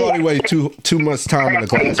 Penny Hardaway too much time in the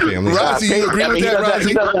Glass family. Rozzy, you agree with that,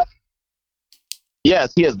 Rozzy?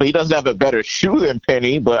 Yes, he is, but he doesn't have a better shoe than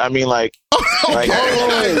Penny. But I mean, like, Okay,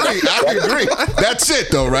 I agree. That's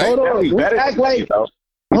it, though, right? Hold on, we act like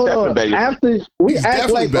hold on. After we He's act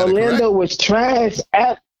definitely like better, Orlando correct? was trash.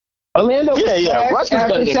 Orlando was trash Russ is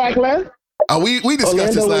after better than Shaq left. We discussed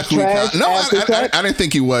Orlando this was last week. trash No, after Shaq? I didn't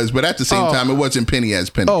think he was, but at the same time, it wasn't Penny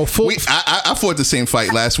as Penny. Oh, full- I fought the same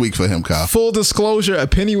fight last week for him, Kyle. full disclosure,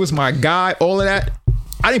 Penny was my guy. All of that,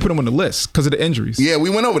 I didn't put him on the list because of the injuries. Yeah,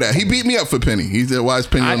 we went over that. He beat me up for Penny. He said, "Why is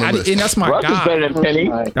Penny on the list?" And that's my Russ is better guy. than Penny.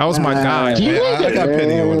 That was my guy. I got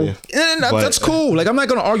Penny on there. And But- that's cool. Like, I'm not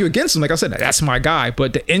gonna argue against him. Like I said, that's my guy.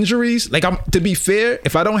 But the injuries, like, to be fair,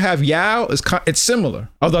 if I don't have Yao, it's similar.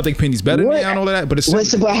 Although I think Penny's better than Yao and all of that, but it's similar.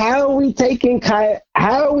 Listen, but how are we taking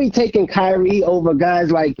Kyrie over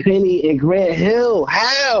guys like Penny and Grant Hill?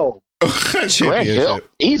 How? Grant Hill Championship.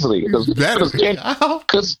 easily Better.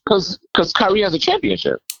 because Kyrie has a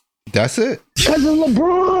championship. That's it. Because of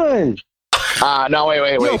LeBron. No, wait.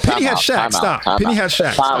 Yo, Penny Time had out, Shaq. time out, Stop. time Penny out. had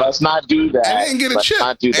Shaq. Time, let's not do that. I didn't get a Let's chip.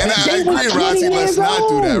 not do And that. I agree, Rozzy. Let's not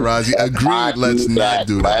do that, Rozzy. Agreed. Let's not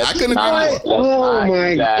do that. I can agree. Oh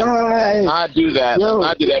my God. Not do that. Yo. Let's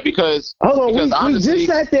not do that because Hold on, because we honestly,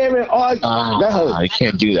 just sat there and argued. you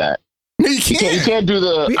can't do that. You You can't. can't do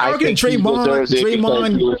the. We I arguing think he deserves it because he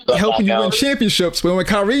was Draymond helping you win else. championships, but when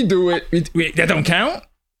Kyrie do it, that don't count.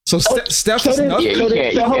 So Steph's so then- nothing.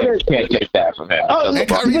 Yeah, you can't take that from him. Oh, And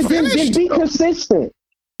but Kyrie then finished. be consistent.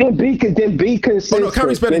 Then be consistent. Oh no,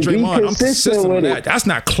 Kyrie's better than Then be Draymond. I'm consistent with that. it. That's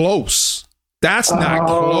not close. That's not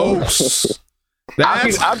Oh. close.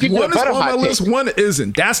 That's, I'll give you a one is better on my hot take. list, one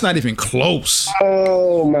isn't. That's not even close.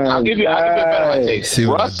 Oh my I'll give you a better hot take. See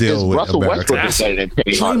what I deal with, Russell America. Westbrook is better than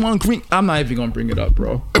Penny Hardaway. Draymond Green. I'm not even gonna bring it up,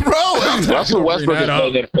 bro. Bro, Russell Westbrook is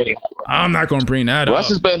better than Penny Hardaway. I'm not gonna bring that Russ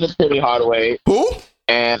up. is better than Penny Hardaway, who?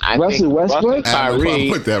 and I Russell think Westbrook? Russ and I have no problem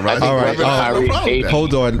Kyrie. with that, right? I think All right, Russ and no Kyrie problem with maybe- that.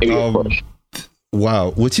 Hold on. maybe a push.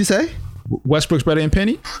 Wow. What'd you say? Westbrook's better than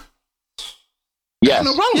Penny. I Yes. have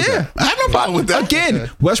no problem with Yeah. that. I have no problem with that.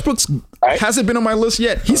 Again, Westbrook's Right. hasn't been on my list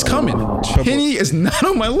yet. He's coming. Penny is not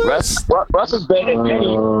on my list. Russ is better than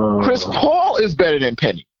Penny. Chris Paul is better than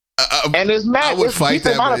Penny. And his I match, would his fight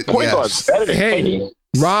decent that, amount of but point yes. guards better than Hey, Penny.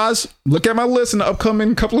 Roz, look at my list in the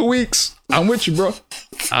upcoming couple of weeks. I'm with you, bro.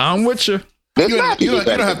 I'm with you. This You match is don't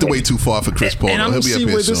better have to than wait too far for Chris Paul. And I though. don't He'll be see up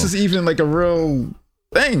where here this soon. is even like a real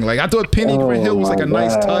thing. Like I thought Penny Grant Hill was like a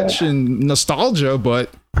nice touch and nostalgia,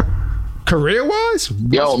 but career wise,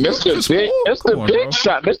 Yo, Mr.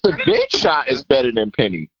 Big Shot is better than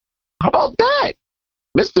Penny. How about that?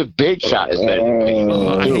 Mr. Big Shot is better than Penny.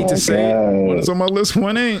 I hate to say it. One is on my list,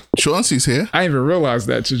 one ain't. Chauncey's here. I didn't even realize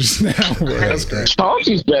that till just now. That's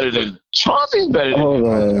Chauncey's better than Hold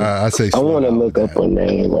on. I say. I want to look up a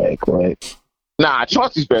name right quick. Nah,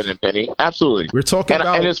 Chauncey's better than Penny. Absolutely. We're talking And,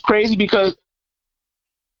 about. and it's crazy because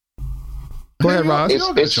Go ahead, Roz.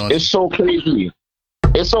 it's so crazy.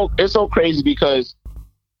 It's so crazy because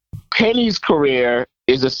Penny's career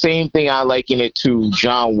is the same thing I liken it to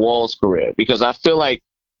John Wall's career, because I feel like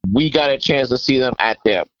we got a chance to see them at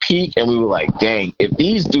their peak and we were like, dang, if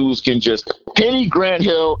these dudes can just Penny, Grant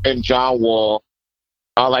Hill, and John Wall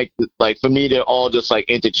are like for me, they're all just like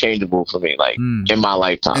interchangeable for me, like in my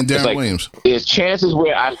lifetime. And It's Darren like, Williams. there's chances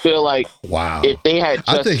where I feel like Wow. if they had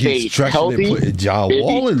I just think he's stayed stretching healthy, and putting John it'd be-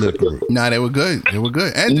 Wall in the group. Nah, they were good. They were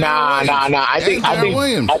good. And Nah. I think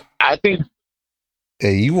Williams. I think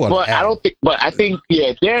Hey, you want? But I don't think. But I think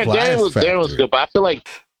Darren was factor. good. But I feel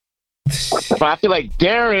like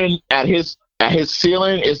Darren at his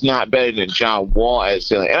ceiling is not better than John Wall at his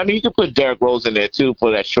ceiling. And I mean, you could put Derrick Rose in there too for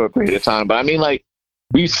that short period of time. But I mean, like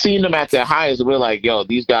we've seen them at their highest. And we're like, yo,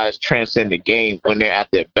 these guys transcend the game when they're at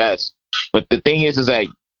their best. But the thing is like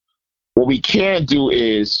what we can't do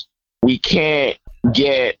is we can't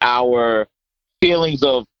get our feelings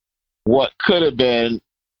of what could have been,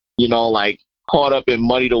 like caught up in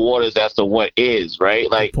muddy the waters as to what is, right?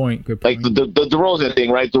 Like, Good point. like the DeRozan thing,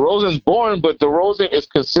 right? DeRozan's boring, but DeRozan is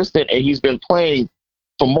consistent and he's been playing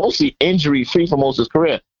for mostly injury free for most of his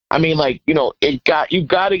career. I mean, like, you got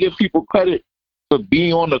to give people credit for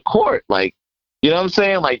being on the court. Like, you know what I'm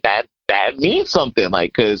saying? Like that means something.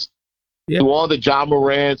 Like, cause Yeah. to all the John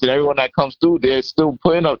Morants and everyone that comes through, they're still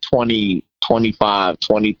putting up 20, 25,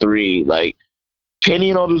 23. Like Penny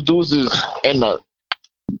and all those dudes is in the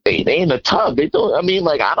they in the tub. They do. I mean,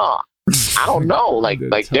 like I don't know. Like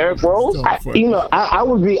Derrick Rose. I would. You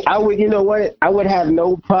know what? I would have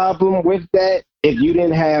no problem with that if you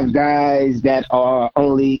didn't have guys that are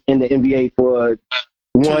only in the NBA for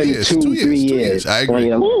 1, 2, 3 years. I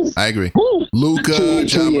agree. I agree. Luka,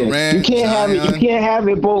 John Morant. You can't have it. You can't have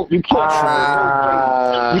it both. You can't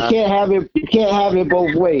have it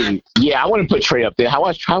both ways. Yeah, I wouldn't put Trey up there. How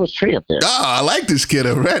was Trey up there? Oh, I like this kid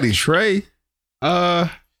already. Trey. Why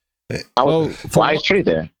is Trey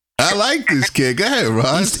there? I like this kid. Go ahead,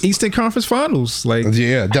 Ross. Eastern Conference Finals. Like,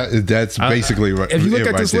 Yeah, that's basically right. if you look at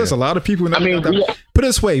right this there. list, a lot of people. Put it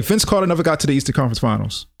this way: Vince Carter never got to the Eastern Conference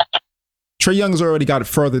Finals. Trey Young's already got it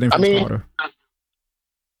further than Vince Carter.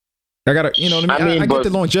 I gotta, you know what I mean? I get the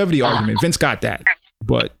longevity argument. Vince got that,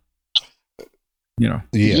 but you know,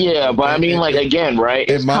 yeah. But I mean, like again, right?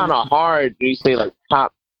 It's kind of hard. You say like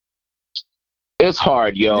top. It's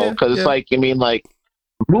hard, yo, because it's like I mean, like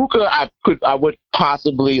Luka. I would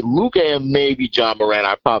possibly Luka and maybe John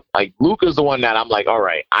Morant. Luka's the one that I'm like, all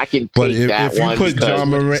right, I can take that one. If you put John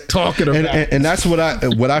Morant talking about, and that's what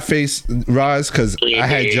I faced, Roz, because I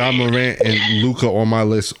had John Morant and Luka on my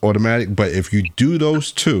list automatic. But if you do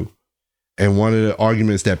those two, and one of the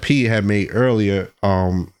arguments that P had made earlier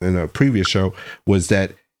in a previous show was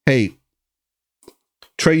that, hey,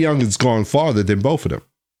 Trey Young has gone farther than both of them.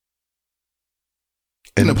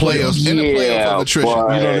 In the playoffs of attrition. You know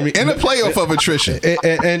what I mean? In the playoff of attrition.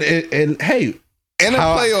 And hey, in a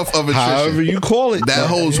playoff of attrition. However you call it. That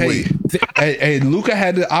holds weight. And Luka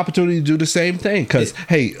had the opportunity to do the same thing because,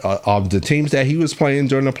 hey, the teams that he was playing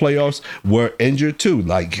during the playoffs were injured too.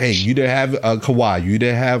 Like, hey, you didn't have Kawhi. You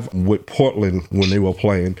didn't have with Portland when they were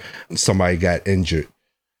playing. Somebody got injured.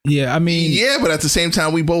 Yeah, I mean... Yeah, but at the same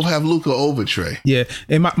time, we both have Luka over Trey. Yeah,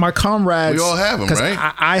 and my comrades... We all have him,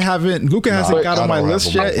 right? I haven't... Luka hasn't got on my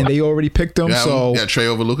list yet, and they already picked him, so... Yeah, Trey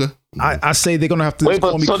over Luka? I say they're going to have to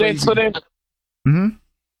call me crazy. So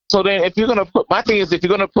then, if you're going to put... My thing is, if you're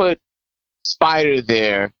going to put Spider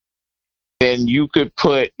there, then you can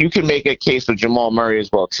make a case for Jamal Murray as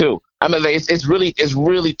well, too. I mean, it's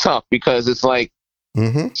really tough because it's like,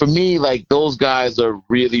 for me, like those guys are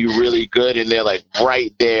really, really good, and they're like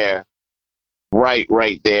right there, right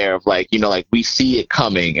there. Of like, you know, like we see it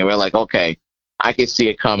coming, and we're like, okay, I can see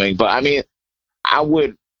it coming. But I mean, I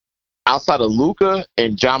would outside of Luka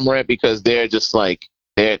and John Morant because they're just like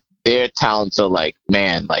their talents are like,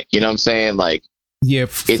 man, like you know what I'm saying, like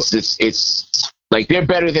it's like they're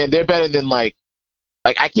better than like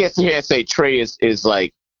I can't sit here and say Trey's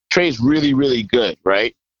really, really good,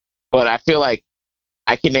 right? But I feel like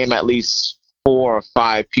I can name at least 4 or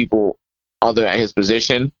 5 people other at his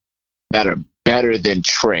position that are better than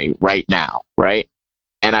Trey right now, right?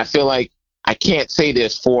 And I feel like I can't say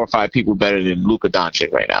there's 4 or 5 people better than Luka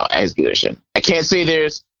Doncic right now at his position. I can't say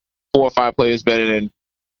there's 4 or 5 players better than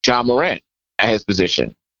John Morant at his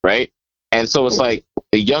position, right? And so it's like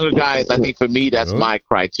the younger guys, I think for me, that's my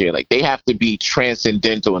criteria. Like they have to be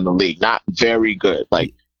transcendental in the league, not very good.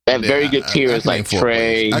 Like that very good tier is like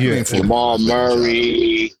Trey, Jamal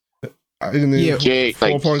Murray, like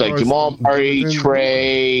Jamal Murray,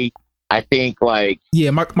 Trey. I think like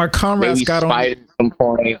my comrades got on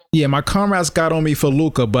me. Yeah, my comrades got on me for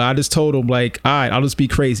Luka, but I just told him like, all right, I'll just be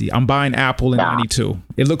crazy. I'm buying Apple in 92.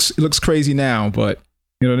 It looks crazy now, but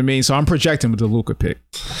you know what I mean. So I'm projecting with the Luka pick.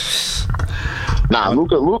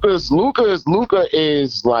 Luka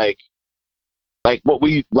is like what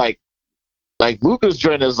we like Luka's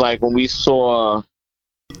journey is like when we saw.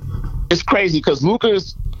 It's crazy because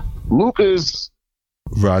Luka's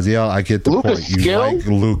Raziel, I get the Luka's point. You skill? like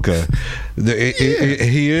Luka.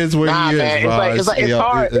 He is where he is, man. It's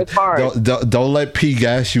hard. It's hard. Don't let P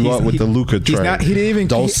gas you up with the Luka train. He didn't even.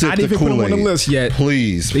 Don't sip the put him on the Kool-Aid. list yet.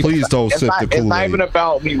 Please don't sip the Kool-Aid. It's not even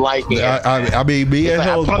about me liking it. I mean, me and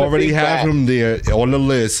Hill already have him there on the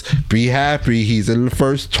list. Be happy he's in the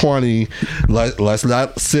first 20. Let's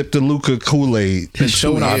not sip the Luka Kool-Aid. He's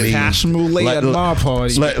showing off passion late at my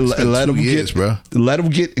party. Let him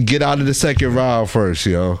get out of the second round first,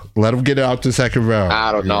 yo. Let him get out the second round.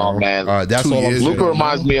 I don't know, man. That's all I'm saying. Luka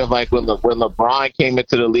reminds me of like when LeBron came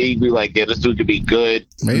into the league. We were like, yeah, this dude could be good.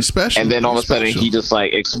 Made special. And then all of a sudden he just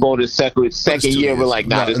like exploded second year. We're like,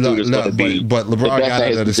 nah, this dude is gonna be. But LeBron got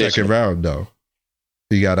out of the second round though.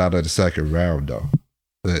 He got out of the second round though.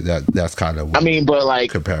 That's kind of. I mean, but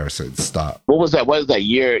like comparison. Stop. What was that? What is that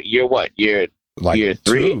year? Year what? Year like year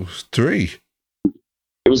 3? 3.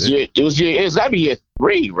 It's gotta be year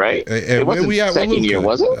 3, right? And It where wasn't we at with second year, Luka?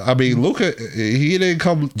 was it? I mean, Luka, he didn't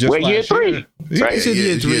come just We're last year 3, year. right? He said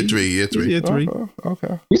year three. Year three. Year 3.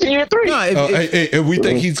 Okay. He's in year 3. No, And we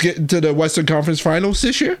think he's getting to the Western Conference Finals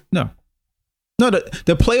this year? no,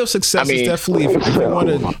 the playoff success I mean- is definitely, if you want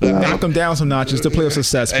to knock him down some notches, the playoff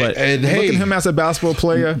success. But And look hey, at him as a basketball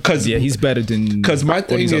player, 'cause- yeah, he's better than 'cause my all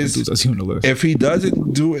thing these other is, dudes I see on the list. If he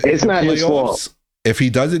doesn't do it It's in not the his fault. playoffs, if he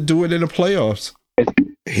doesn't do it in the playoffs,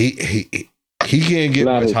 he can't get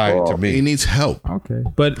Not much his higher to fault. me. He needs help. Okay,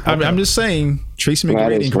 but I'm just saying, Tracy Not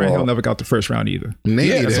McGrady his and Grant Hill fault. never got the first round either. And they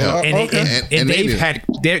Yeah, needed so- help. And, okay. and they they've need- had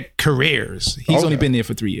their careers. He's Okay. only been there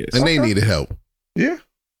for 3 years. And they needed help. Yeah.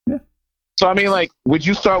 So I mean, like, would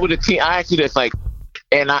you start with a team? I asked you this, like,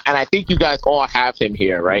 and I think you guys all have him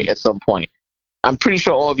here, right? At some point, I'm pretty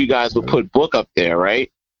sure all of you guys would put Book up there, right?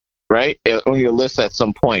 Right on your list at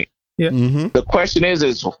some point. Mm-hmm. The question is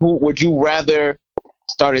who would you rather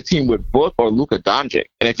start a team with, Book or Luka Doncic?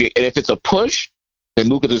 And if it's a push, then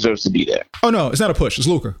Luka deserves to be there. Oh no, it's not a push. It's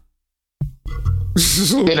Luka.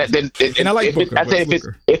 Then And I like if Booker, I but say it's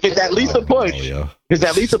if it's at least a push, yeah. if it's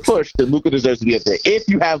at least a push, then Luka deserves to be up there. If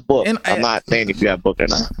you have Book, And I'm not saying if you have Book or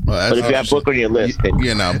not, Well, but if you have Book on your list, then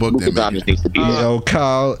yeah, now Book Luka them. Doncic needs to be there. Yo,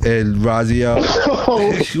 Kyle and Raziel,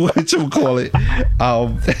 what you call it?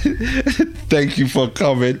 Thank you for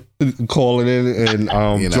calling in and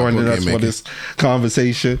joining Book us ain't for making- this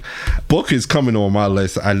conversation. Book is coming on my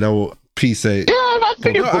list. I know P said. Yeah, I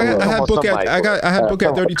figured No, Book I would come had on Book at somebody. I had Book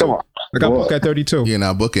at 32. come on. I got Book at 32. Yeah,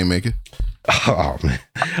 now Book ain't making. Oh man!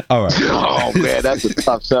 All right. Oh man, that's a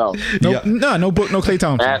tough sell. No Book, no Klay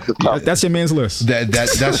Thompson. That's a tough. That's your man's list.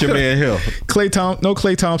 That's your man Hill. No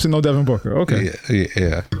Klay Thompson, no Devin Booker. Okay.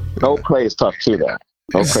 Yeah. No Clay is tough too. Though.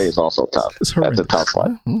 No Clay is also tough. It's That's a horrendous. tough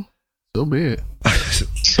one. So be it.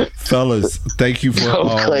 Fellas, thank you for No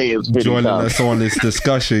Klay is pretty joining tough. us on this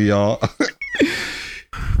discussion, y'all.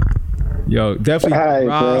 Yo, definitely. All right,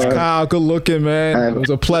 Roz, bro. Kyle, good looking, man. It was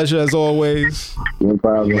a pleasure as always. No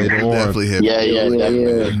problem. Later on. Definitely hit. Yeah, definitely.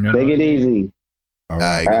 Yeah. Take it easy. All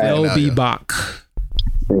right, They'll be back.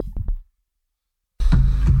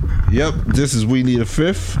 Yep, this is We Need a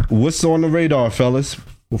Fifth. What's on the radar, fellas,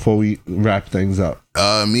 before we wrap things up?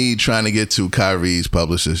 Me trying to get to Kyrie's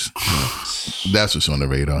publicist. That's what's on the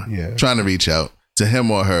radar. Yeah. Trying to reach out to him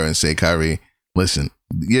or her and say, Kyrie, listen,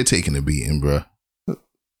 you're taking a beating, bro.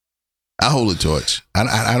 I hold a torch.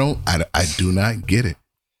 I do not get it.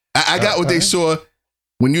 I got what they saw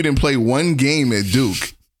when you didn't play one game at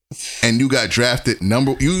Duke and you got drafted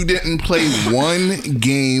you didn't play one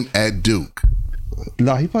game at Duke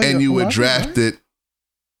No, he played and you were 11, drafted right?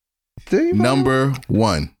 Did he play number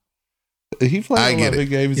 1. He played I get 11 it.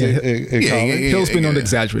 games Yeah. in college. Hill's been on to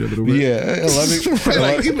exaggerate a little bit. Yeah, 11.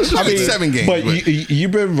 Like, he was like 7 games. But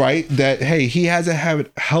you've been right that, hey, he hasn't had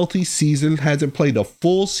a healthy season, hasn't played a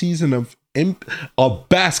full season of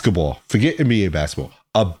basketball. Forget NBA basketball.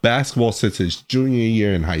 A basketball since his junior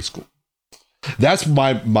year in high school. That's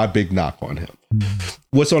my big knock on him.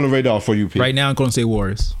 What's on the radar for you, Pete? Right now, I'm going to say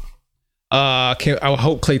Warriors. I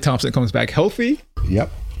hope Klay Thompson comes back healthy.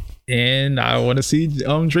 Yep. And I want to see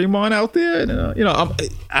Draymond out there.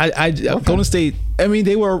 And, Golden State. I mean,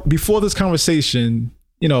 they were before this conversation.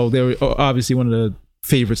 They were obviously one of the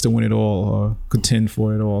favorites to win it all or contend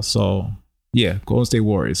for it all. So yeah, Golden State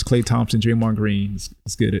Warriors. Klay Thompson, Draymond Green.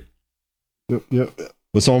 Let's get it. Yep.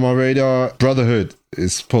 What's on my radar? Brotherhood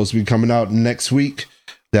is supposed to be coming out next week.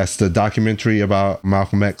 That's the documentary about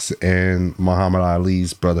Malcolm X and Muhammad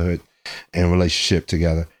Ali's brotherhood and relationship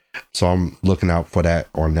together. So I'm looking out for that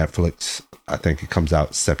on Netflix. I think it comes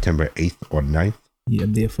out September 8th or 9th. Yeah,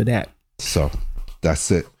 I'm there for that. So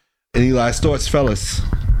that's it. Any last thoughts, fellas?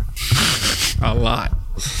 A lot.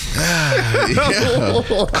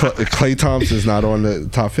 Klay Thompson's not on the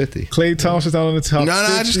top 50. Klay Thompson's not on the top. No,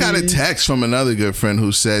 I just got a 50. text from another good friend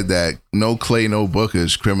who said that no Clay, no Booker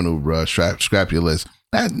is criminal, bro. Scrap your list.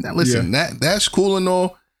 Listen, that's cool and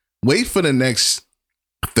all. Wait for the next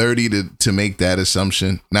 30 to make that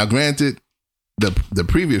assumption. Now, granted, the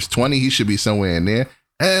previous 20, he should be somewhere in there,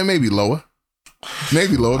 and maybe lower.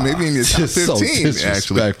 Maybe lower, maybe in your top 15, so actually.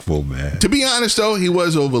 disrespectful, man. To be honest, though, he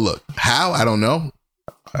was overlooked. How? I don't know.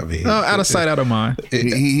 I mean, Out of sight, out of mind. He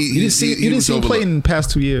You didn't see him play in the past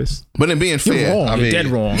 2 years. But in being You're fair, wrong. I You're mean, dead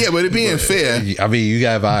wrong. yeah, but in being fair, I mean, you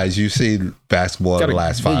have eyes. You've seen basketball the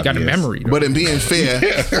last 5 years. You got a memory. but in being fair,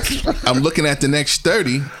 I'm looking at the next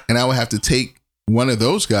 30, and I would have to take one of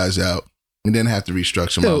those guys out and then have to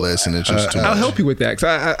restructure my list, and it's just too I'll much. help you with that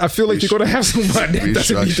because I feel like you're going to have somebody that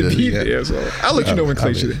doesn't need to be Restructure, there. So I'll let you know when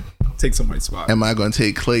Klay should take somebody's spot. Am I going to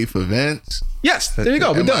take Clay for Vince? Yes, there you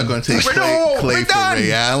go. We're Am done. I going to take We're Clay done. for We're done.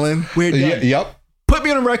 Ray Allen? We're done. Yep. Put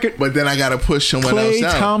me on the record. But then I got to push someone else Klay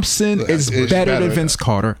out. Thompson is It's better better. than Vince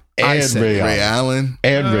Carter. I And said Ray Ray Allen,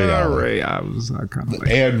 And Ray Allen. Ray, I kind of like.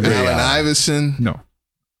 And Ray Allen Allen. Iverson. No,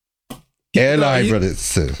 And No,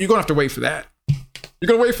 Iverson. you're gonna have to wait for that. You're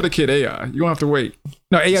gonna wait for the kid AI. You're gonna have to wait.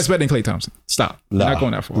 No, AI's better than Klay Thompson. Stop. You're not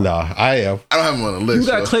going that far. Nah, I am. I don't have him on the list. You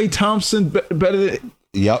got yo. Klay Thompson better than.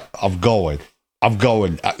 Yep, I'm going.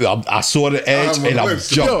 I saw the edge I'm and I'm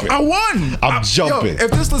listening. Yo, jumping. I won. I'm jumping. Yo, if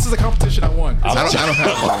this list is a competition, I won. I don't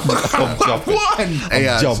have one. I'm jumping. won.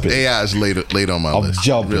 AI is late on my I'm list.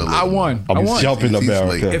 jumping. Real late. I won. I I'm won. jumping, He's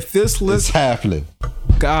America. late. If this It's list, happening.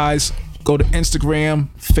 guys, go to Instagram,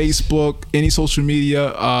 Facebook, any social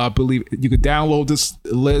media. I believe you could download this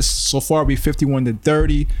list. So far, we 51 to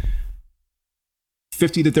 30,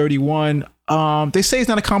 50 to 31. They say it's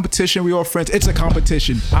not a competition. We all friends. It's a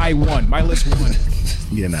competition. I won. My list won.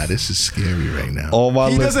 Yeah, nah, this is scary right now. All my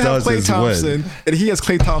He list doesn't have does Klay is Thompson, win. and he has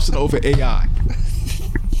Klay Thompson over AI.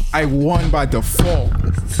 I won by default.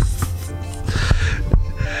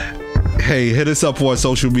 Hey, hit us up on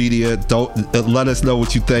social media. Don't let us know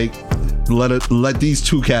what you think. Let these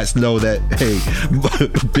two cats know that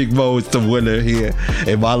hey, Big Mo is the winner here,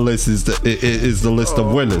 and my list is the list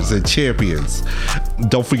of winners and champions.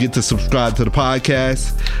 Don't forget to subscribe to the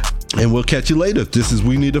podcast, and we'll catch you later. This is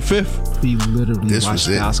We Need a Fifth. We literally This was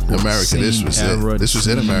it. America, this was it. This was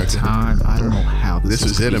it, America. Time. I don't know how This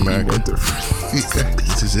was it, America.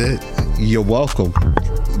 This is it. You're welcome.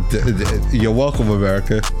 You're welcome,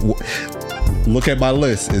 America. Look at my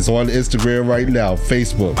list. It's on Instagram right now,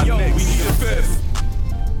 Facebook. Yo, we need a fifth.